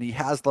Royals, and he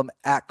has them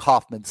at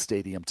Kauffman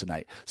Stadium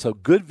tonight. So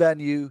good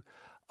venue,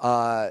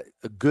 a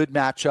good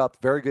matchup,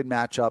 very good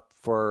matchup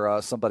for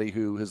somebody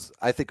who has,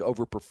 I think,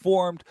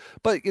 overperformed.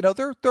 But,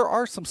 there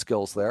are some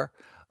skills there.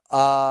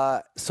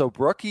 So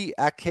Borucki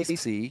at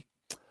KC,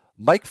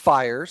 Mike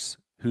Fiers,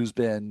 who's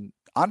been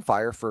on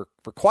fire for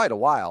quite a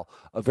while,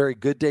 a very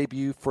good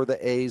debut for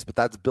the A's, but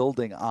that's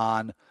building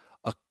on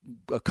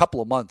a couple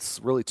of months,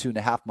 really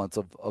 2.5 months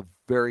of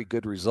very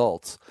good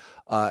results.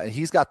 And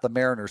he's got the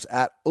Mariners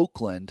at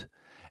Oakland.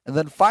 And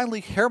then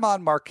finally,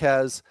 German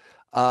Marquez,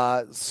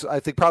 I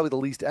think probably the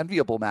least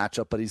enviable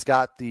matchup, but he's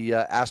got the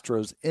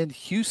Astros in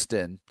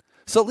Houston.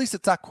 So at least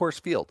it's not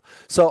Coors Field.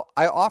 So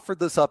I offered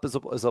this up as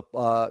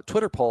a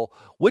Twitter poll.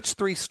 Which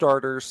 3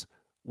 starters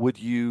would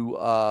you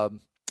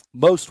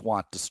most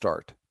want to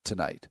start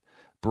tonight?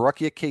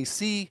 Borucki at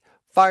KC,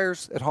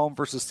 Fiers at home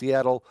versus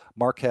Seattle,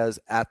 Marquez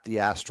at the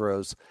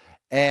Astros.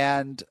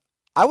 And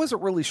I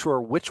wasn't really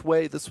sure which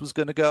way this was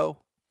going to go.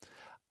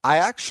 I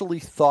actually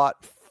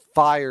thought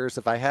Fiers,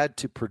 if I had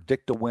to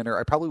predict a winner,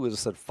 I probably would have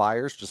said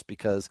Fiers just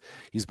because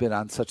he's been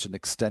on such an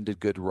extended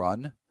good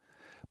run.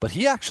 But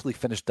he actually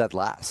finished dead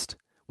last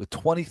with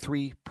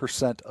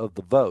 23% of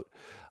the vote.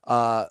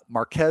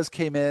 Marquez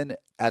came in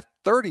at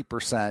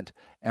 30%,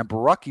 and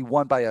Borucki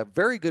won by a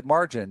very good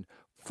margin,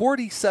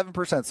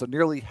 47%. So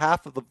nearly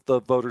half of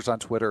the voters on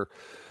Twitter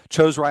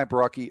chose Ryan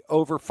Borucki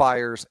over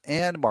Fiers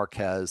and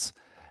Marquez.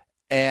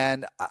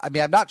 And I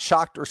mean, I'm not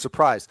shocked or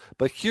surprised,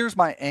 but here's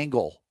my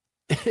angle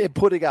in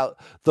putting out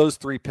those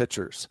three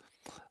pitchers.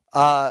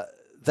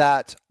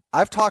 That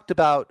I've talked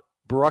about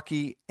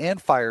Borucki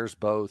and Fiers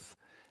both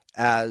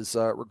as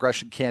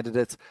regression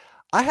candidates.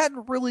 I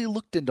hadn't really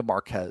looked into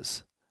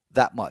Marquez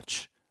that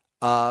much,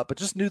 but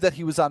just knew that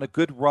he was on a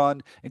good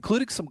run,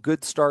 including some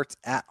good starts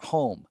at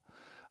home.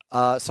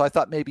 So I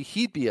thought maybe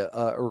he'd be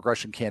a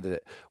regression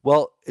candidate.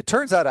 Well, it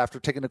turns out after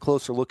taking a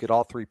closer look at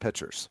all three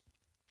pitchers,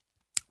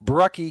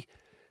 Borucki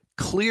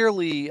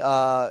clearly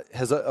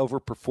has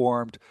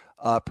overperformed,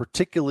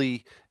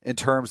 particularly in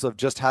terms of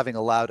just having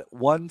allowed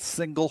one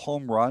single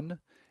home run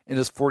in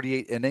his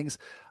 48 innings.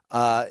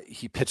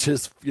 He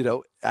pitches,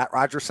 at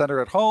Rogers Center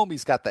at home.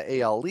 He's got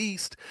the AL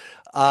East,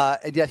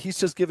 and yet he's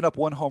just given up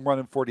one home run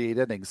in 48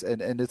 innings.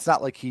 And it's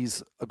not like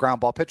he's a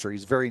ground ball pitcher.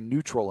 He's very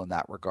neutral in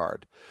that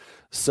regard.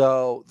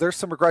 So there's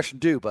some regression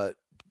due, but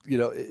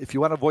if you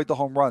want to avoid the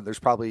home run, there's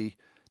probably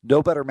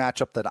no better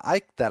matchup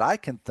that I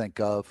can think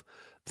of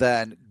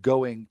than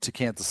going to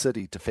Kansas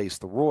City to face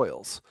the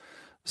Royals.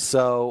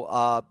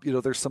 So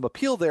there's some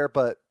appeal there,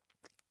 but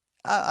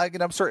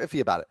I'm sort of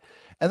iffy about it.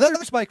 And then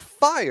there's Mike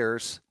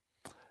Fiers.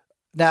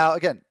 Now,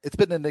 again, it's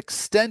been an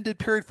extended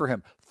period for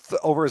him.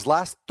 Over his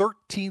last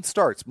 13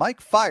 starts, Mike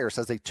Fiers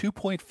has a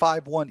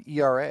 2.51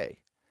 ERA.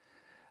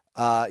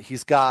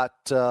 He's got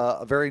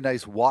a very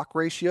nice walk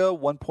ratio,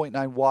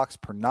 1.9 walks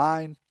per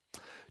 9.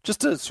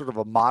 Just a sort of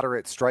a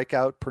moderate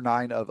strikeout per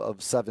 9 of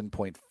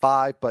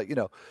 7.5. But,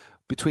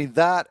 between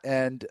that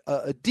and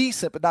a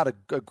decent but not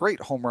a great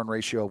home run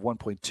ratio of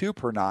 1.2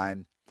 per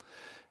 9,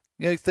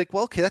 you think,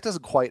 well, okay, that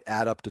doesn't quite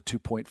add up to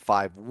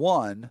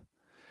 2.51.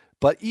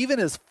 But even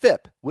his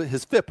FIP,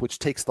 which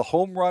takes the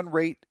home run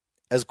rate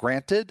as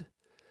granted,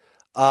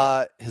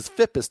 his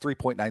FIP is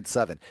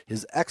 3.97.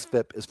 His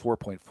xFIP is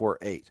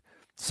 4.48.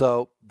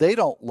 So they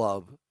don't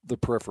love the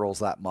peripherals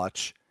that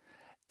much.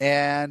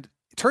 And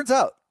it turns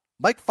out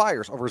Mike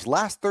Fiers, over his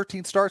last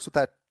 13 starts with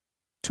that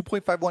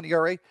 2.51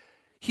 ERA,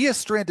 he has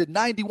stranded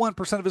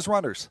 91% of his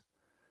runners.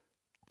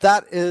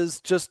 That's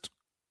just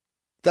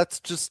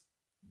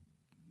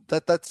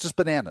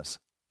bananas.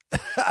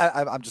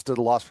 I'm just at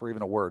a loss for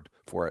even a word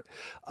for it.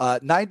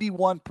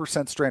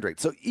 91% strand rate.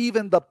 So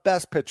even the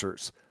best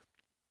pitchers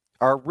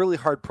are really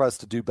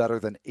hard-pressed to do better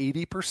than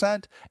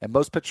 80%, and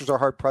most pitchers are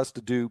hard-pressed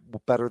to do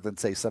better than,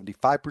 say,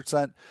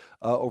 75%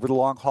 over the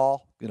long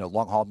haul.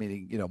 Long haul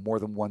meaning, more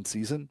than one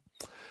season.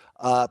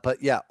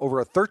 But, yeah, over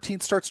a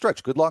 13-start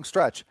stretch, good long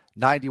stretch,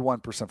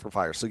 91% for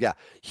Fiers. So, yeah,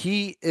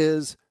 he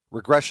is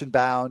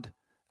regression-bound,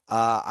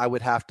 I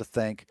would have to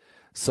think.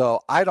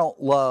 So I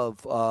don't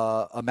love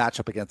a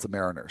matchup against the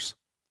Mariners.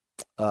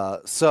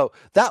 So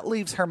that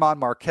leaves German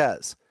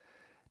Marquez.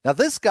 Now,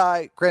 this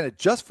guy, granted,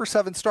 just for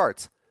 7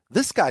 starts,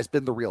 this guy's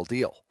been the real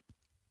deal.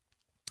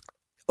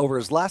 Over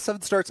his last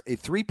 7 starts, a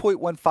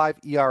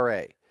 3.15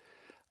 ERA,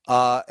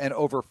 and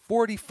over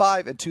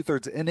 45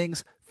 2/3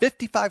 innings,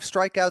 55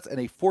 strikeouts, and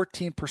a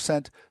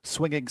 14%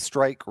 swinging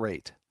strike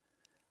rate.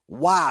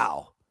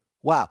 Wow.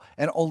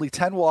 And only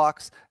 10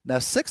 walks. Now,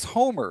 6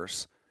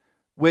 homers,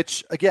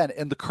 which, again,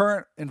 in the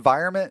current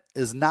environment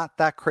is not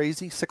that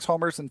crazy. 6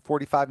 homers in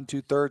 45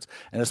 2/3,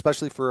 and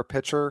especially for a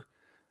pitcher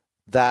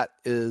that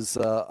is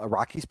a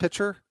Rockies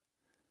pitcher,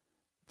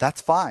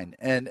 that's fine.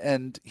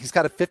 And he's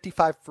got a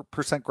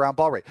 55% ground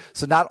ball rate.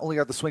 So not only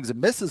are the swings and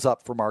misses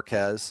up for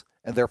Marquez,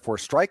 and therefore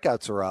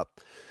strikeouts are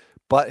up,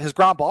 but his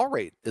ground ball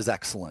rate is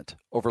excellent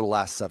over the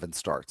last 7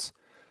 starts.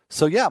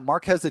 So, yeah,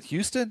 Marquez at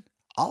Houston,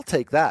 I'll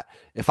take that.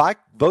 If I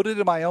voted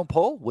in my own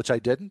poll, which I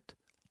didn't,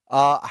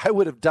 I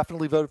would have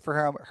definitely voted for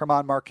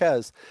German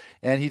Marquez.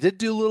 And he did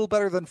do a little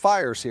better than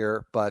Fiers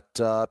here, but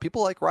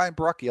people like Ryan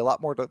Borucki a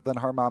lot more than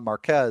German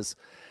Marquez.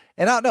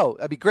 And I don't know.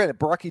 I mean, granted,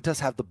 Borucki does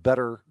have the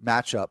better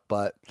matchup,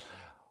 but,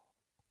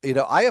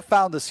 I have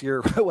found this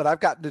year when I've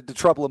gotten into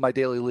trouble in my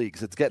daily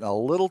leagues, it's getting a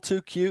little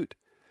too cute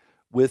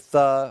with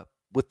the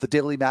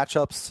daily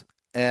matchups.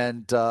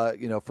 And,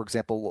 for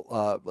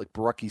example, like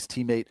Borucki's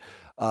teammate,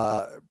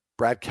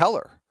 Brad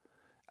Keller.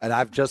 And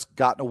I've just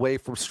gotten away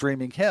from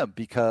streaming him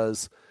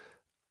because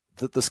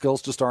the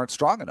skills just aren't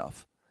strong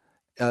enough.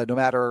 No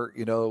matter,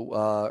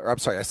 or I'm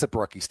sorry, I said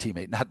Borucki's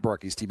teammate, not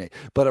Borucki's teammate,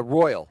 but a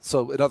Royal.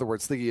 So in other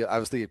words, I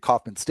was thinking of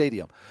Kauffman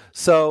Stadium.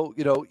 So,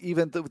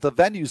 even the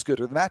venue's good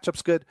or the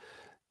matchup's good,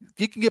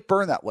 you can get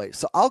burned that way.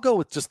 So I'll go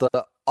with just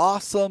the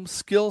awesome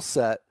skill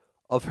set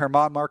of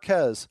German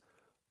Marquez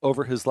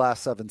over his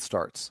last 7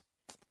 starts.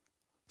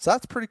 So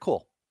that's pretty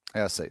cool, I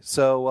gotta say.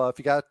 So if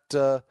you got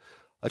a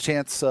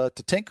chance to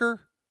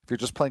tinker, if you're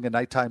just playing a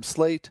nighttime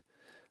slate,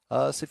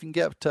 see if you can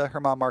get to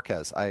German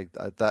Marquez.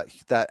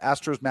 That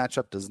Astros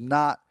matchup does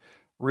not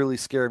really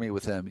scare me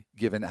with him,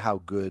 given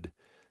how good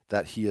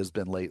that he has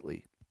been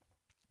lately.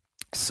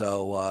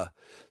 So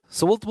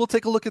we'll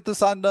take a look at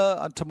this on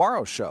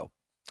tomorrow's show.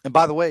 And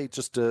by the way,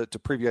 just to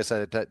preview, I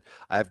said that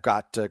I've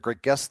got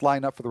great guests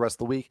lined up for the rest of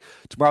the week.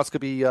 Tomorrow's going to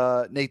be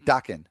Nate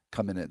Dockin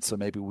coming in, so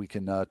maybe we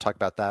can talk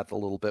about that a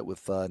little bit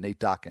with Nate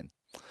Dockin.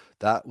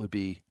 That would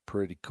be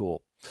pretty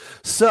cool.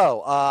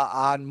 So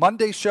on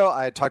Monday's show,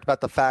 I had talked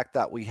about the fact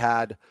that we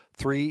had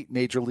 3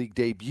 major league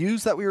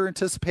debuts that we were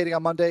anticipating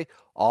on Monday.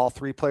 All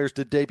 3 players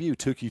did debut.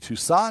 Touki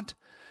Toussaint,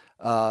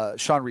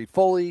 Sean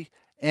Reed-Foley,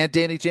 and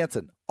Danny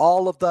Jansen.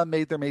 All of them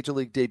made their major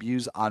league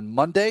debuts on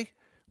Monday.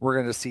 We're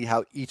going to see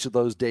how each of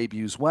those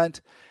debuts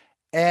went.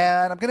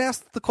 And I'm going to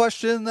ask the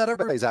question that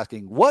everybody's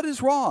asking. What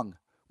is wrong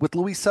with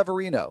Luis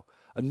Severino?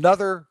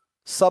 Another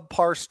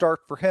subpar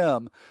start for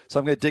him. So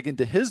I'm going to dig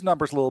into his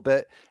numbers a little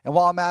bit. And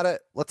while I'm at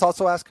it, let's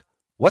also ask,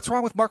 what's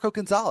wrong with Marco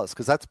Gonzalez?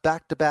 Because that's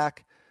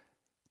back-to-back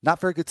not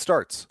very good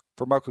starts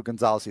for Marco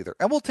Gonzalez either.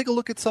 And we'll take a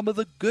look at some of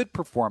the good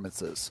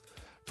performances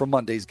from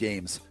Monday's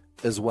games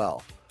as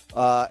well.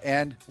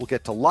 And we'll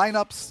get to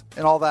lineups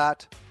and all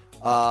that.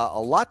 A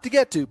lot to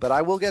get to, but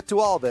I will get to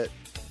all of it.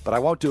 But I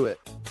won't do it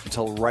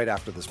until right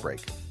after this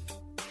break.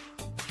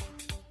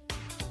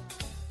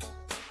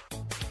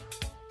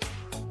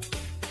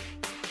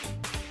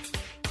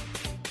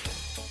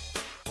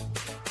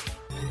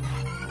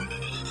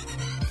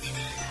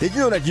 Did you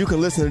know that you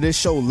can listen to this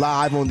show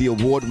live on the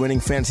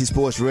award-winning Fantasy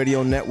Sports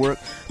Radio Network?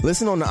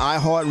 Listen on the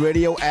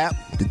iHeartRadio app,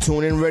 the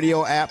TuneIn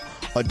Radio app,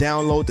 or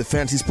download the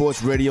Fantasy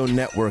Sports Radio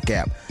Network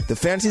app. The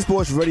Fantasy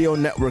Sports Radio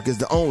Network is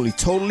the only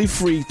totally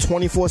free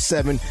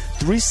 24/7,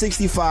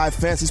 365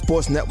 fantasy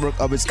sports network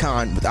of its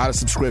kind without a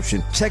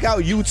subscription. Check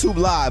out YouTube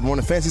Live on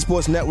the Fantasy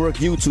Sports Network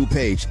YouTube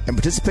page and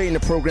participate in the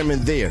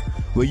programming there,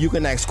 where you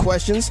can ask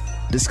questions,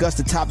 discuss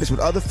the topics with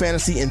other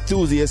fantasy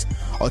enthusiasts,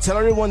 or tell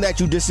everyone that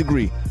you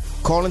disagree.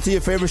 Call into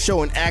your favorite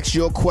show and ask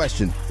your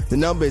question. The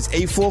number is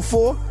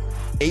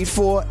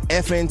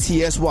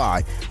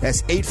 844-84-FNTSY.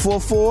 That's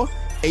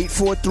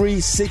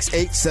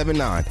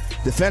 844-843-6879.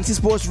 The Fantasy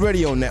Sports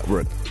Radio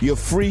Network, your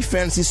free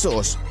fantasy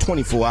source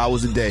 24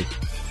 hours a day.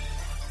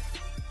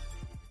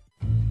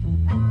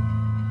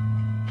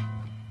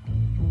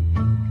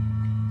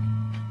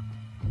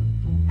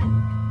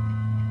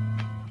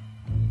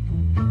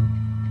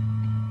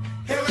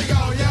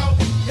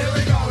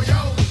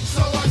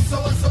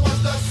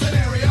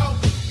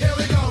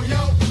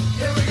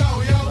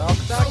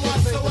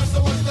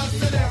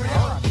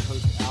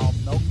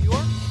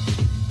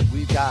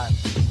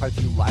 Quite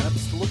a few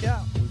lineups to look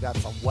at. We've got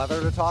some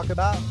weather to talk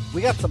about.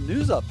 We got some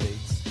news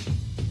updates.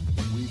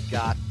 We've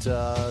got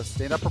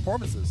stand-up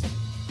performances,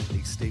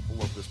 a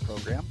staple of this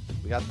program.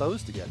 We got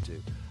those to get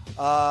to.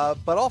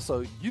 But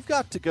also, you've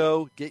got to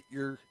go get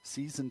your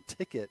season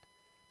ticket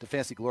to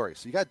Fantasy Glory.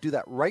 So you got to do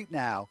that right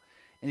now,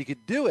 and you can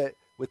do it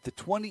with the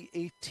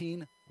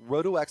 2018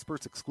 Roto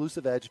Experts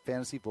Exclusive Edge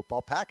Fantasy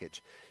Football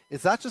Package.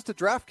 It's not just a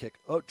draft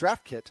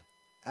kit.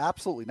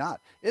 Absolutely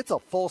not. It's a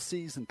full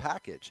season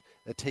package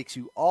that takes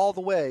you all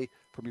the way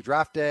from your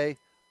draft day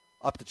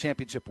up to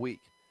championship week.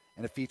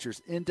 And it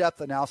features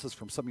in-depth analysis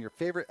from some of your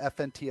favorite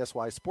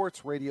FNTSY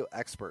sports radio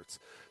experts.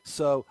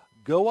 So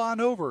go on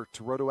over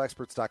to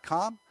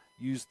rotoexperts.com,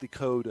 use the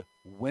code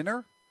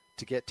WINNER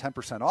to get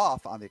 10%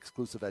 off on the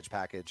exclusive Edge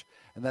package,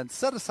 and then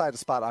set aside a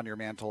spot on your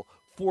mantle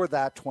for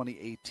that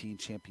 2018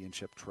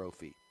 championship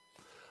trophy.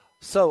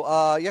 So,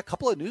 a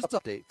couple of news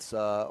updates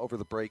over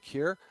the break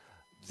here.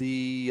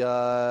 The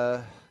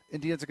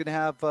Indians are going to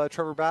have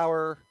Trevor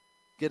Bauer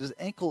get his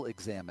ankle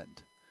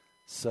examined.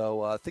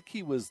 So I think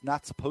he was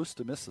not supposed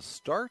to miss a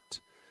start,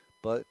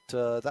 but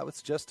that would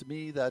suggest to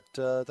me that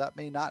that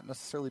may not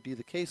necessarily be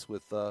the case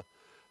with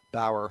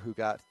Bauer, who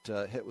got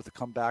hit with a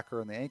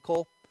comebacker on the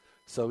ankle.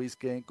 So he's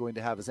going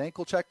to have his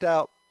ankle checked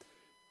out.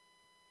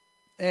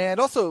 And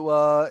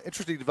also,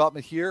 interesting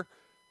development here,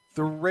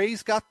 the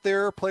Rays got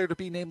their player to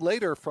be named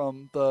later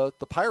from the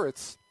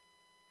Pirates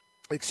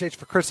in exchange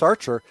for Chris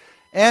Archer.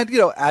 And,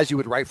 as you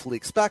would rightfully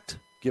expect,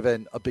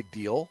 given a big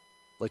deal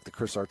like the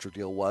Chris Archer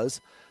deal was,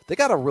 they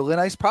got a really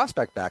nice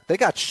prospect back. They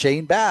got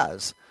Shane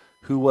Baz,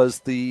 who was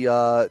the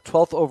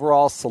 12th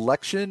overall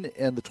selection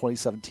in the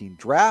 2017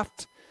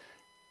 draft.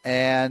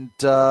 And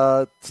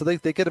so they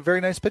get a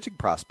very nice pitching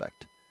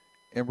prospect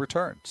in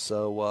return.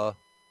 So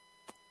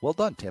well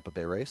done, Tampa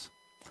Bay Rays.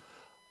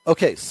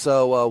 Okay,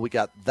 so we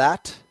got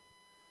that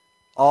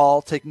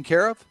all taken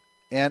care of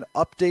and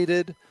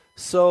updated.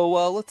 So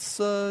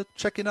let's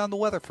check in on the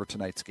weather for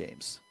tonight's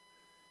games.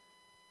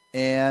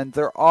 And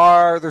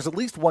there's at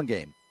least one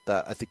game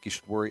that I think you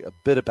should worry a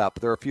bit about,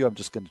 but there are a few I'm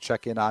just going to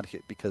check in on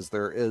here because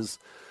there is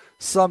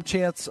some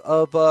chance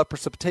of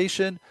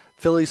precipitation.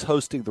 Phillies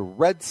hosting the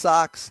Red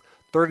Sox,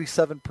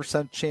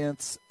 37%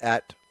 chance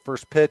at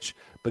first pitch,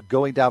 but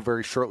going down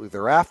very shortly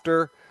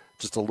thereafter.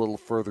 Just a little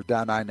further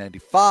down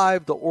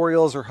I-95, the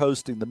Orioles are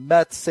hosting the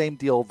Mets, same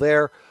deal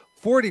there,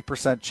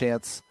 40%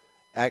 chance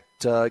at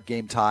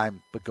game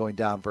time, but going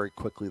down very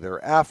quickly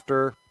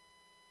thereafter.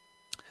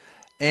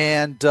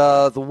 And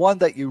the one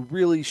that you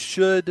really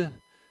should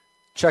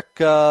check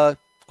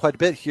quite a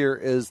bit here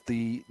is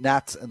the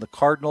Nats and the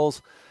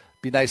Cardinals.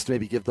 Be nice to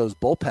maybe give those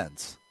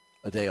bullpens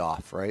a day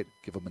off, right?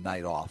 Give them a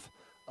night off.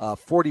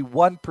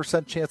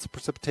 41% chance of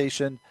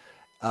precipitation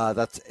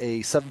That's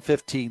a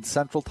 7:15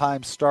 Central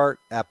Time start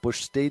at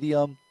Busch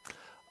Stadium.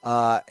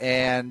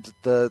 And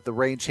the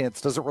rain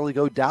chance doesn't really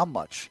go down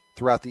much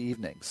throughout the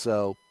evening.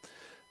 So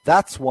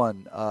that's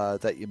one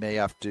that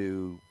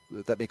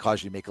may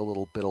cause you to make a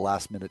little bit of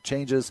last-minute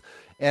changes.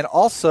 And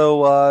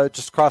also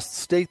just across the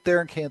state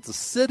there in Kansas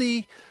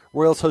City,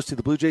 Royals hosting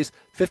the Blue Jays,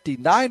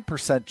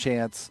 59%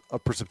 chance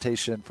of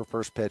precipitation for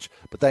first pitch,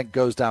 but then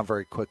goes down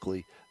very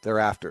quickly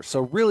thereafter.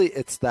 So really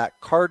it's that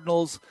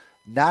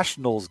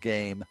Cardinals-Nationals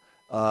game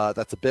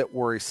that's a bit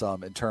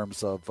worrisome in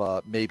terms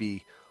of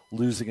maybe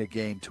losing a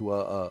game to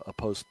a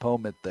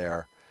postponement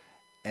there.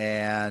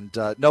 And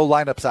no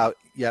lineups out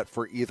yet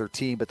for either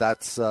team, but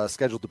that's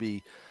scheduled to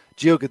be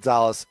Gio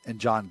Gonzalez and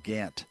John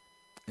Gant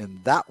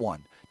in that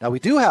one. Now, we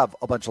do have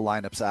a bunch of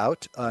lineups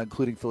out,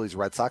 including Phillies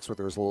Red Sox, where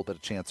there's a little bit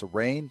of chance of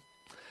rain.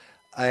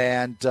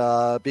 And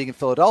being in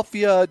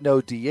Philadelphia,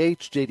 no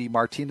DH. JD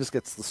Martinez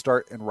gets the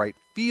start in right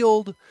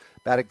field.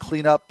 Batting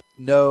cleanup,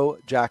 no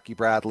Jackie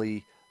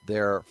Bradley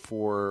there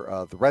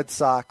for the Red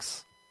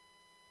Sox.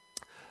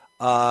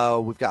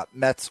 We've got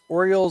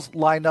Mets-Orioles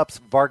lineups,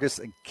 Vargas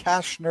and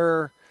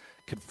Cashner.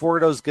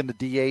 Conforto's going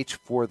to DH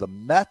for the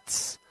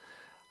Mets.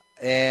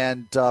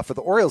 And for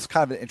the Orioles,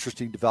 kind of an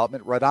interesting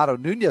development. Renato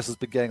Nunez has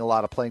been getting a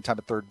lot of playing time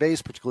at third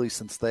base, particularly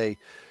since they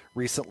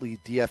recently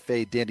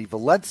DFA'd Danny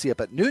Valencia.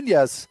 But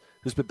Nunez,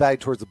 who's been batting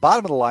towards the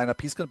bottom of the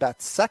lineup, he's going to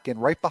bat second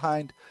right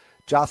behind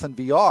Jonathan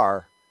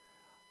Villar.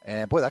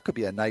 And, boy, that could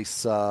be a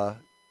nice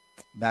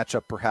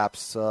matchup,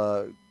 perhaps,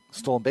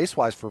 stolen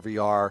base-wise for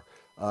Villar.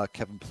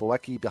 Kevin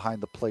Plawecki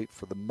behind the plate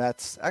for the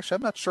Mets. Actually,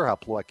 I'm not sure how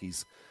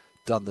Plawecki's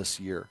done this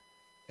year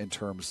in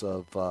terms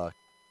of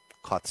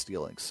caught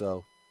stealing.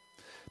 So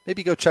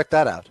maybe go check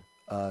that out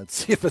and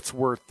see if it's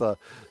worth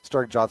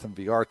starting Jonathan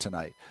Villar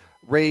tonight.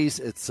 Rays,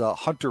 it's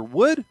Hunter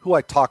Wood, who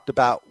I talked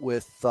about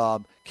with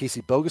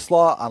Casey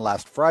Boguslaw on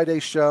last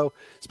Friday's show.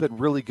 He's been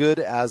really good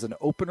as an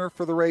opener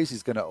for the Rays.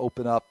 He's going to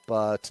open up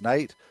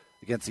tonight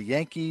against the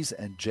Yankees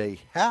and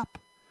Jay Happ.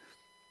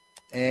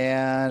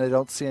 And I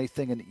don't see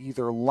anything in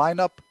either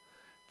lineup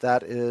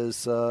that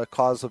is a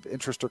cause of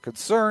interest or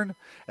concern.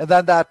 And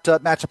then that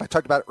matchup I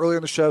talked about earlier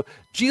in the show,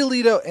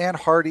 Giolito and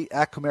Hardy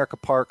at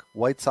Comerica Park,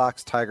 White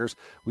Sox, Tigers.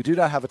 We do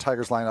not have a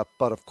Tigers lineup,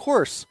 but of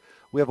course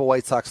we have a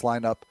White Sox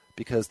lineup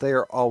because they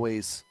are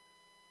always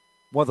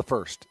one of the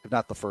first, if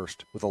not the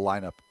first, with a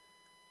lineup,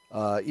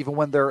 even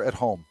when they're at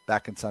home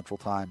back in Central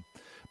Time.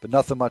 But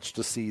nothing much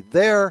to see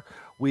there.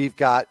 We've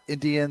got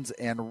Indians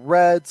and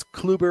Reds,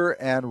 Kluber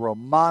and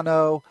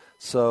Romano.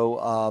 So,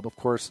 of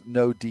course,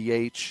 no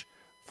DH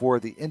for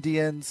the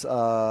Indians.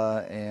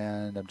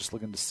 And I'm just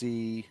looking to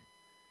see.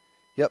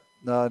 Yep,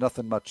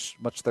 nothing much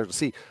there to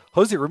see.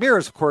 Jose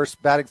Ramirez, of course,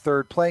 batting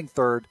third, playing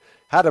third,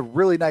 had a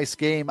really nice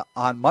game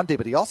on Monday,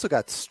 but he also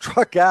got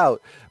struck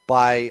out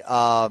by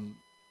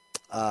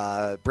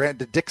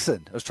Brandon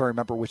Dixon. I was trying to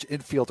remember which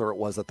infielder it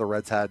was that the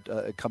Reds had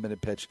come in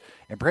and pitch.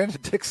 And Brandon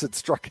Dixon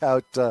struck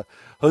out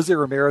Jose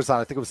Ramirez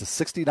on, I think it was a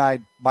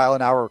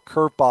 69-mile-an-hour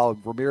curveball,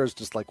 and Ramirez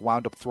just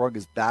wound up throwing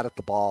his bat at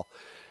the ball.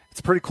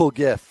 It's a pretty cool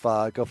gif.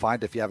 Go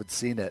find it if you haven't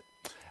seen it.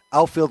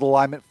 Outfield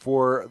alignment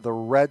for the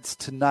Reds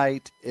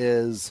tonight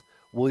is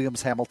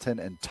Williams, Hamilton,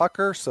 and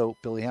Tucker. So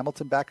Billy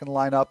Hamilton back in the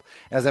lineup.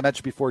 As I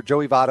mentioned before,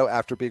 Joey Votto,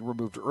 after being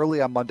removed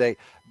early on Monday,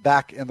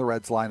 back in the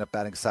Reds lineup,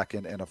 batting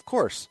second. And, of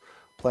course,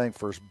 playing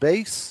first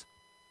base.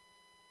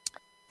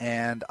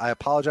 And I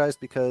apologize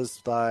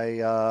because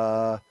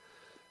my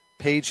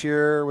page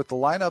here with the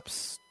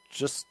lineups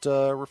just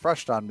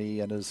refreshed on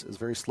me and is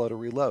very slow to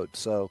reload.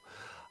 So,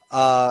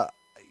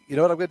 you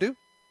know what I'm going to do?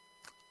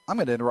 I'm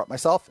going to interrupt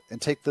myself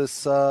and take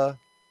this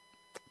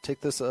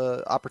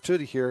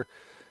opportunity here,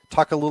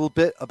 talk a little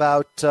bit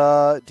about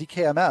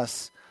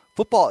DKMS.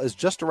 Football is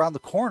just around the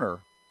corner,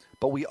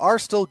 but we are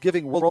still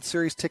giving World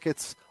Series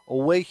tickets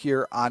away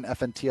here on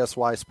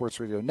FNTSY Sports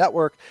Radio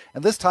Network,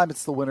 and this time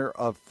it's the winner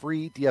of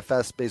free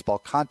DFS baseball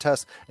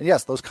contests. And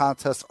yes, those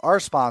contests are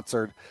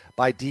sponsored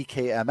by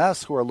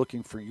DKMS, who are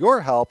looking for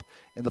your help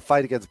in the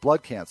fight against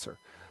blood cancer.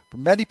 For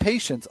many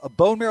patients, a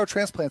bone marrow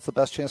transplant is the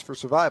best chance for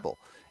survival.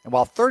 And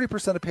while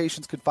 30% of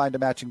patients can find a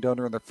matching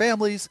donor in their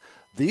families,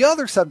 the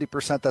other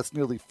 70%, that's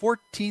nearly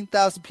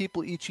 14,000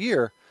 people each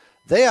year,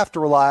 they have to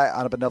rely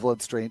on a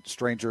benevolent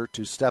stranger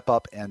to step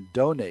up and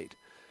donate.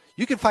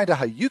 You can find out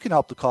how you can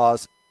help the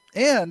cause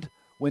and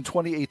win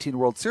 2018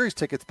 World Series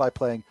tickets by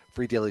playing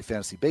free daily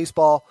fantasy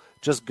baseball.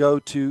 Just go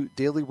to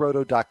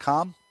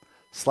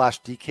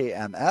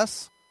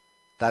dailyroto.com/DKMS.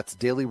 That's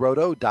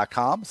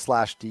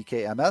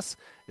dailyroto.com/DKMS.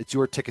 It's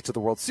your ticket to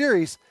the World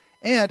Series,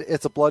 and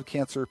it's a blood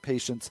cancer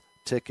patient's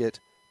ticket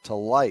to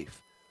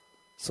life.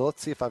 So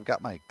let's see if I've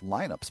got my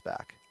lineups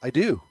back. I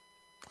do.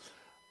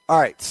 All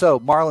right, so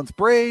Marlins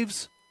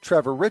Braves,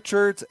 Trevor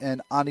Richards,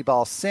 and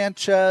Anibal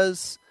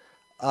Sanchez.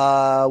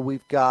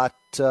 We've got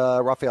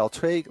Rafael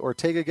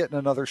Ortega getting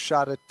another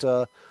shot at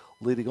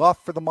leading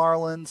off for the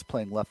Marlins,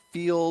 playing left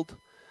field.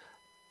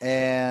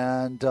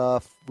 And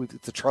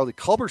it's a Charlie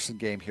Culberson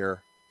game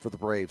here for the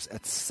Braves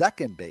at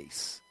second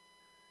base.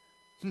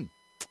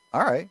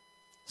 All right.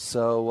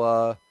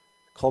 So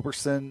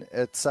Culberson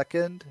at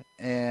second,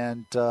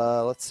 and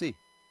let's see.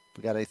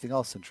 We got anything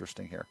else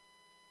interesting here?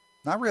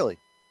 Not really.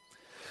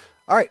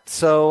 All right,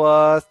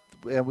 so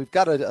and we've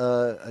got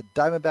a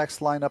Diamondbacks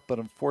lineup, but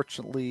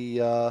unfortunately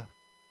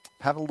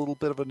having a little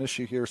bit of an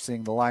issue here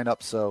seeing the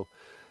lineup, so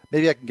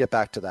maybe I can get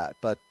back to that.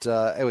 But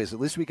anyways, at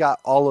least we got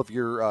all of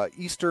your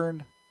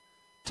Eastern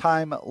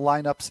time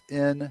lineups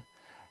in.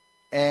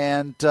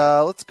 And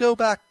let's go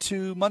back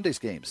to Monday's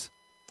games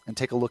and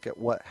take a look at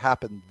what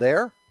happened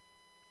there.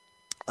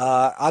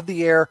 On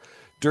the air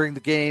during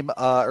the game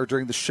or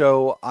during the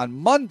show on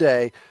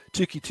Monday,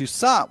 Touki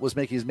Toussaint was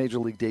making his major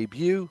league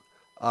debut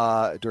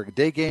during a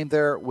day game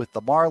there with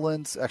the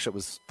Marlins. Actually, it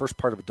was first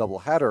part of a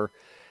doubleheader,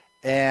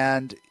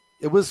 and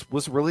it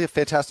was really a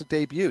fantastic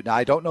debut. Now,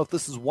 I don't know if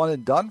this is one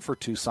and done for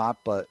Toussaint,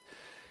 but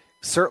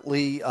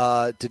certainly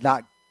did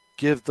not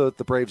give the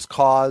Braves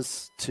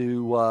cause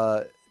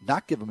to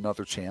not give him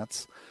another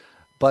chance.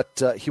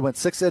 But he went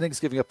 6 innings,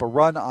 giving up a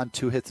run on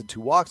 2 hits and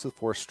 2 walks with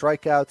 4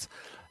 strikeouts.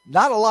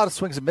 Not a lot of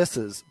swings and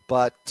misses,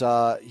 but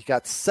he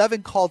got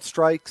 7 called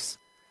strikes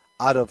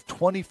out of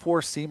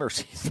 24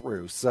 seamers he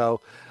threw.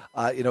 So,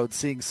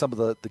 seeing some of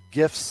the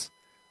gifs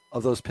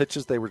of those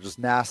pitches, they were just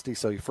nasty.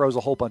 So he froze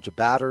a whole bunch of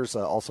batters,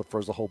 also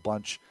froze a whole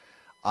bunch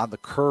on the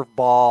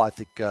curveball. I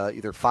think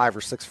either 5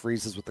 or 6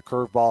 freezes with the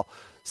curveball,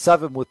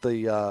 7 with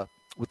the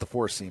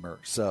 4-seamer.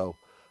 So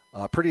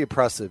pretty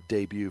impressive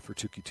debut for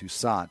Touki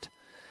Toussaint.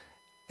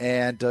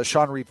 And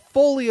Sean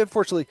Reed-Foley,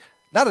 unfortunately,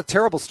 not a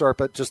terrible start,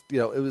 but just,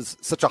 it was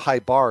such a high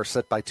bar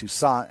set by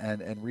Toussaint,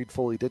 and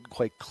Reed-Foley didn't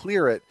quite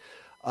clear it.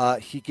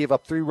 He gave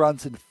up 3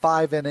 runs in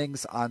 5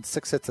 innings on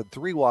 6 hits and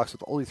 3 walks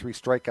with only 3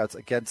 strikeouts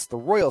against the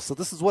Royals. So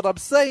this is what I'm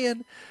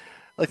saying.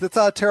 Like, that's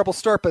not a terrible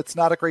start, but it's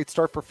not a great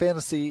start for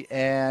fantasy,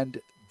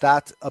 and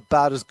that's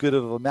about as good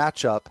of a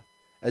matchup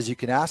as you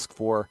can ask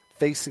for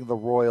facing the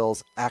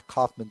Royals at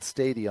Kauffman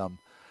Stadium.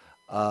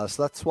 So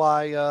that's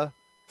why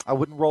I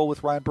wouldn't roll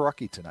with Ryan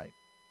Borucki tonight.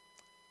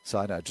 So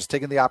I know, just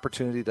taking the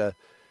opportunity to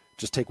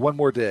just take one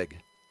more dig.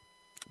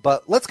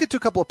 But let's get to a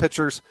couple of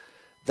pitchers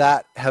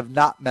that have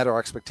not met our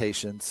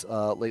expectations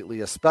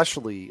lately,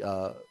 especially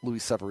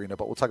Luis Severino,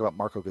 but we'll talk about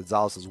Marco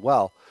Gonzalez as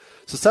well.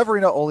 So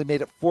Severino only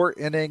made it 4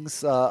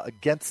 innings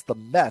against the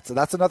Mets, and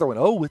that's another one.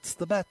 Oh, it's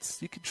the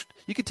Mets.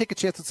 You can take a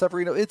chance at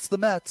Severino. It's the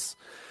Mets.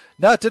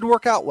 No, it didn't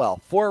work out well.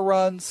 4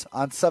 runs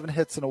on 7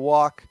 hits and a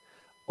walk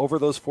over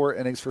those 4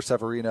 innings for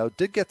Severino.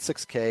 Did get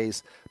 6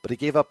 Ks, but he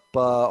gave up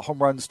home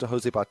runs to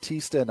Jose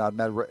Bautista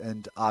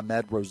and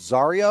Ahmed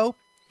Rosario.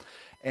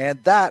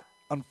 And that,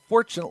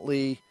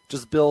 unfortunately,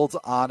 just builds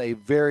on a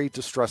very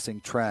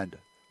distressing trend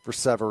for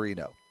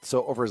Severino.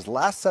 So over his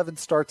last 7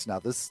 starts now,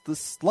 this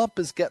slump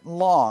is getting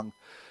long.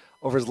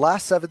 Over his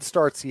last 7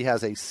 starts, he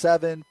has a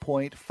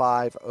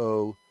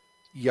 7.50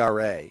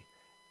 ERA.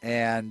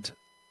 And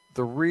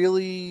the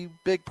really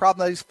big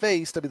problem that he's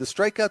faced, the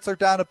strikeouts are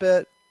down a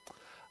bit,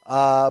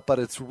 but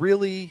it's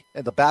really,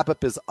 and the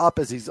BABIP is up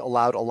as he's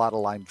allowed a lot of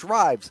line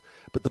drives,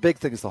 but the big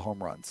thing is the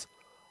home runs.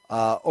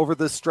 Over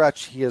this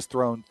stretch, he has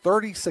thrown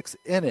 36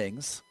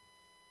 innings,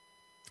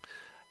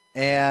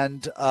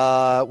 and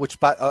which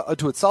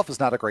to itself is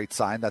not a great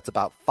sign. That's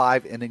about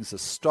 5 innings a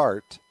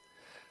start,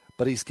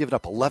 but he's given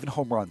up 11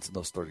 home runs in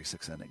those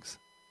 36 innings.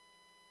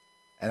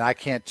 And I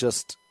can't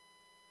just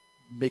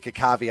make a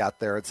caveat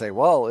there and say,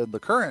 well, in the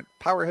current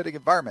power hitting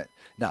environment,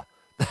 no.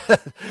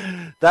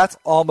 That's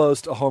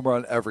almost a home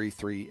run every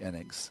 3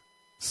 innings.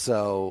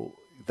 So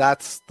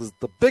that's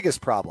the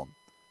biggest problem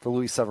for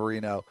Luis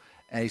Severino,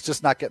 and he's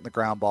just not getting the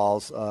ground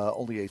balls.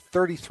 Only a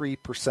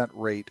 33%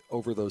 rate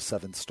over those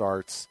 7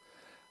 starts.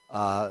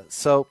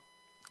 So,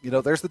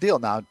 there's the deal.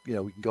 Now, we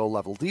can go a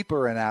level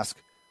deeper and ask,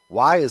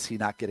 why is he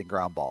not getting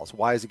ground balls?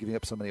 Why is he giving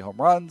up so many home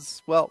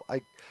runs? Well,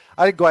 I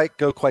didn't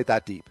go quite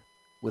that deep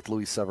with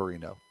Luis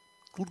Severino.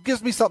 It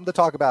gives me something to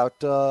talk about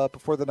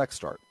before the next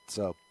start.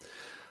 So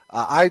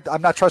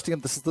I'm not trusting him.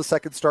 This is the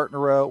 2nd start in a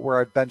row where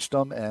I've benched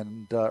him,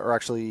 and or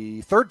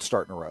actually 3rd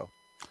start in a row.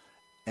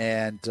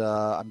 And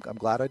I'm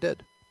glad I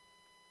did.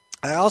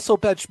 I also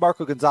benched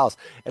Marco Gonzalez,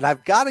 and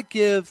I've got to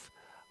give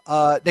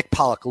Nick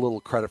Pollock a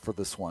little credit for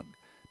this one,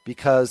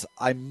 because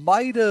I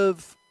might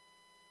have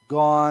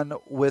gone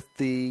with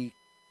the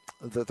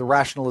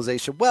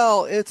rationalization.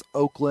 Well, it's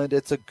Oakland.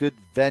 It's a good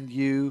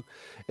venue.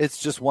 It's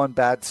just one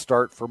bad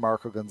start for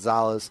Marco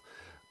Gonzalez.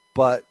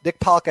 But Nick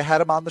Pollock, I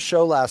had him on the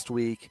show last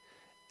week,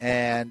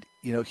 and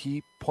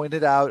he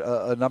pointed out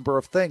a number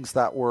of things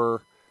that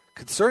were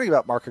concerning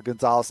about Marco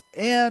Gonzalez,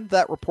 and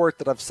that report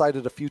that I've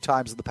cited a few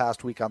times in the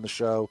past week on the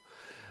show,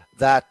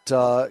 that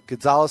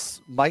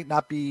Gonzalez might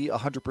not be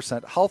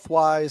 100%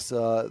 health-wise,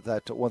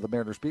 that one of the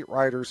Mariners beat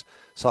writers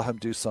saw him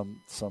do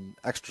some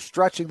extra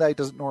stretching that he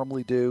doesn't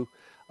normally do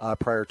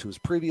prior to his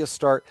previous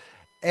start.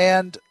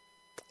 And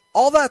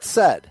all that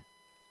said,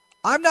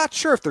 I'm not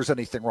sure if there's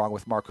anything wrong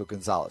with Marco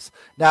Gonzalez.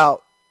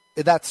 Now,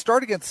 in that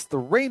start against the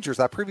Rangers,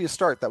 that previous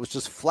start that was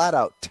just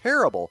flat-out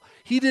terrible,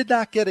 he did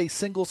not get a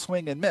single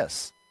swing and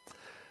miss.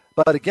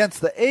 But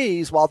against the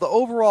A's, while the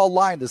overall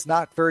line is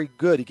not very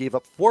good, he gave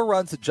up 4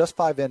 runs in just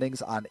 5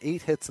 innings on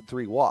 8 hits and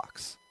 3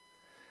 walks.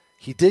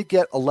 He did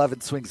get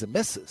 11 swings and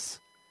misses.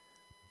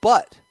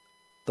 But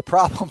the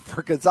problem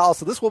for Gonzalez,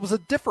 so this one was a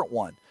different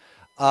one.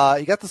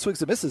 He got the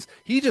swings and misses.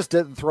 He just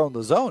didn't throw in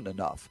the zone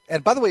enough.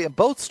 And by the way, in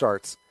both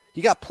starts,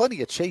 he got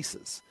plenty of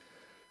chases,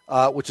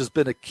 which has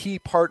been a key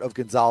part of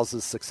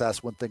Gonzalez's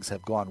success when things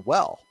have gone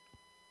well.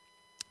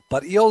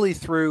 But he only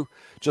threw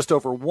just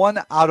over 1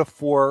 out of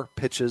 4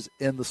 pitches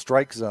in the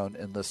strike zone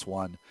in this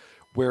one,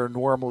 where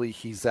normally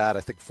he's at,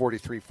 I think,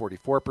 43,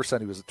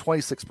 44%. He was at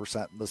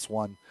 26% in this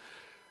one.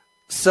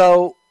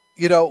 So,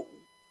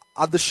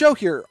 on the show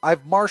here,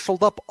 I've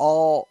marshaled up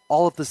all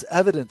of this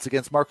evidence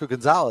against Marco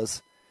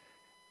Gonzalez,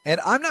 and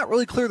I'm not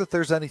really clear that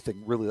there's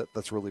anything really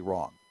that's really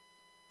wrong.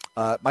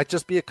 It might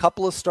just be a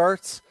couple of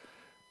starts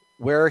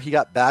where he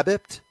got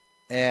BABIP'd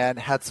and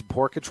had some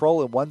poor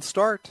control in one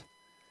start.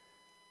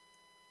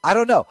 I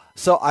don't know.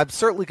 So I'm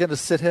certainly going to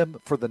sit him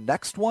for the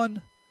next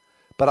one,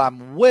 but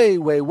I'm way,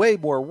 way, way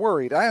more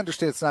worried. I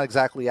understand it's not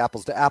exactly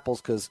apples to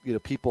apples because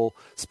people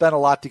spent a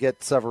lot to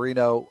get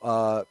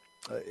Severino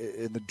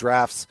in the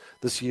drafts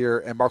this year,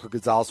 and Marco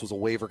Gonzalez was a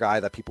waiver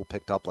guy that people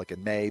picked up like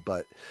in May.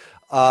 But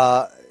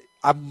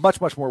I'm much,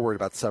 much more worried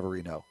about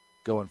Severino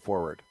going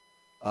forward.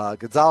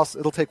 Gonzalez,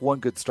 it'll take one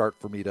good start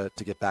for me to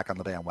get back on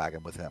the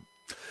bandwagon with him.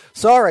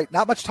 So, all right,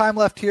 not much time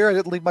left here. I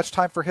didn't leave much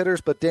time for hitters,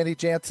 but Danny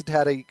Jansen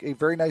had a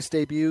very nice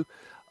debut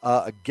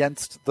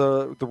against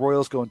the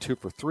Royals, going 2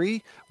 for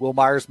 3. Will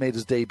Myers made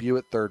his debut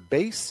at third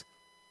base,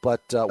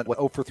 but went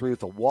 0 for 3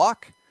 with a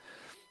walk.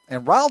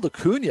 And Ronald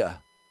Acuna,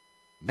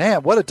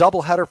 man, what a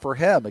doubleheader for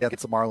him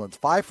against the Marlins.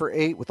 5 for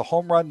 8 with a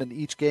home run in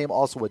each game,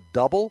 also a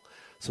double.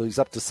 So he's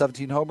up to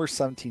 17 homers,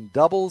 17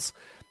 doubles.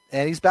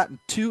 And he's batting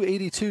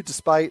 .282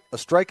 despite a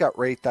strikeout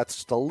rate that's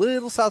just a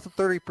little south of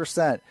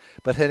 30%,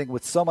 but hitting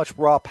with so much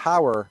raw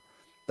power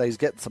that he's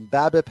getting some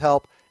BABIP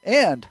help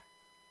and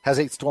has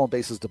 8 stolen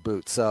bases to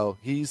boot. So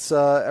he's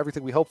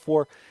everything we hope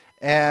for.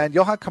 And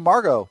Johan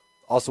Camargo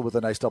also with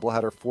a nice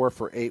doubleheader, 4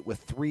 for 8 with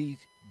 3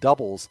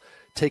 doubles,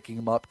 taking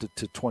him up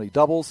to 20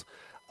 doubles.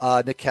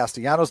 Nick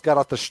Castellanos got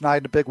off the schneid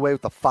in a big way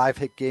with a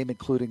 5-hit game,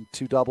 including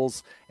 2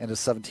 doubles and his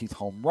 17th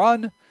home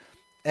run.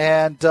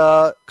 And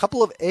a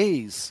couple of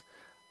A's.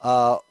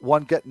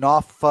 One getting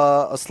off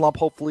a slump,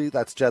 hopefully.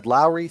 That's Jed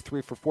Lowry,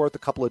 3 for 4 with a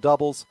couple of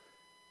doubles.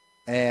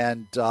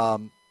 And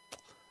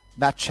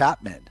Matt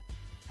Chapman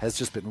has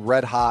just been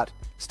red hot,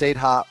 stayed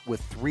hot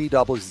with 3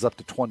 doubles. He's up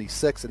to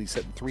 26, and he's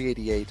hitting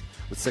 .388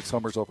 with 6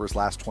 homers over his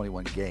last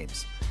 21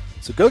 games.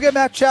 So go get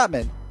Matt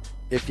Chapman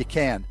if you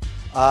can.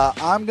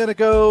 I'm going to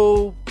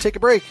go take a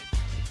break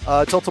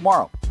until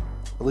tomorrow,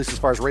 at least as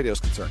far as radio is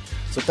concerned.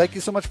 So thank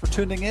you so much for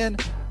tuning in.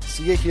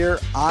 See you here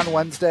on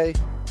Wednesday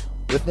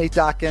with Nate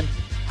Dockin.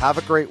 Have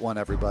a great one,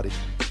 everybody.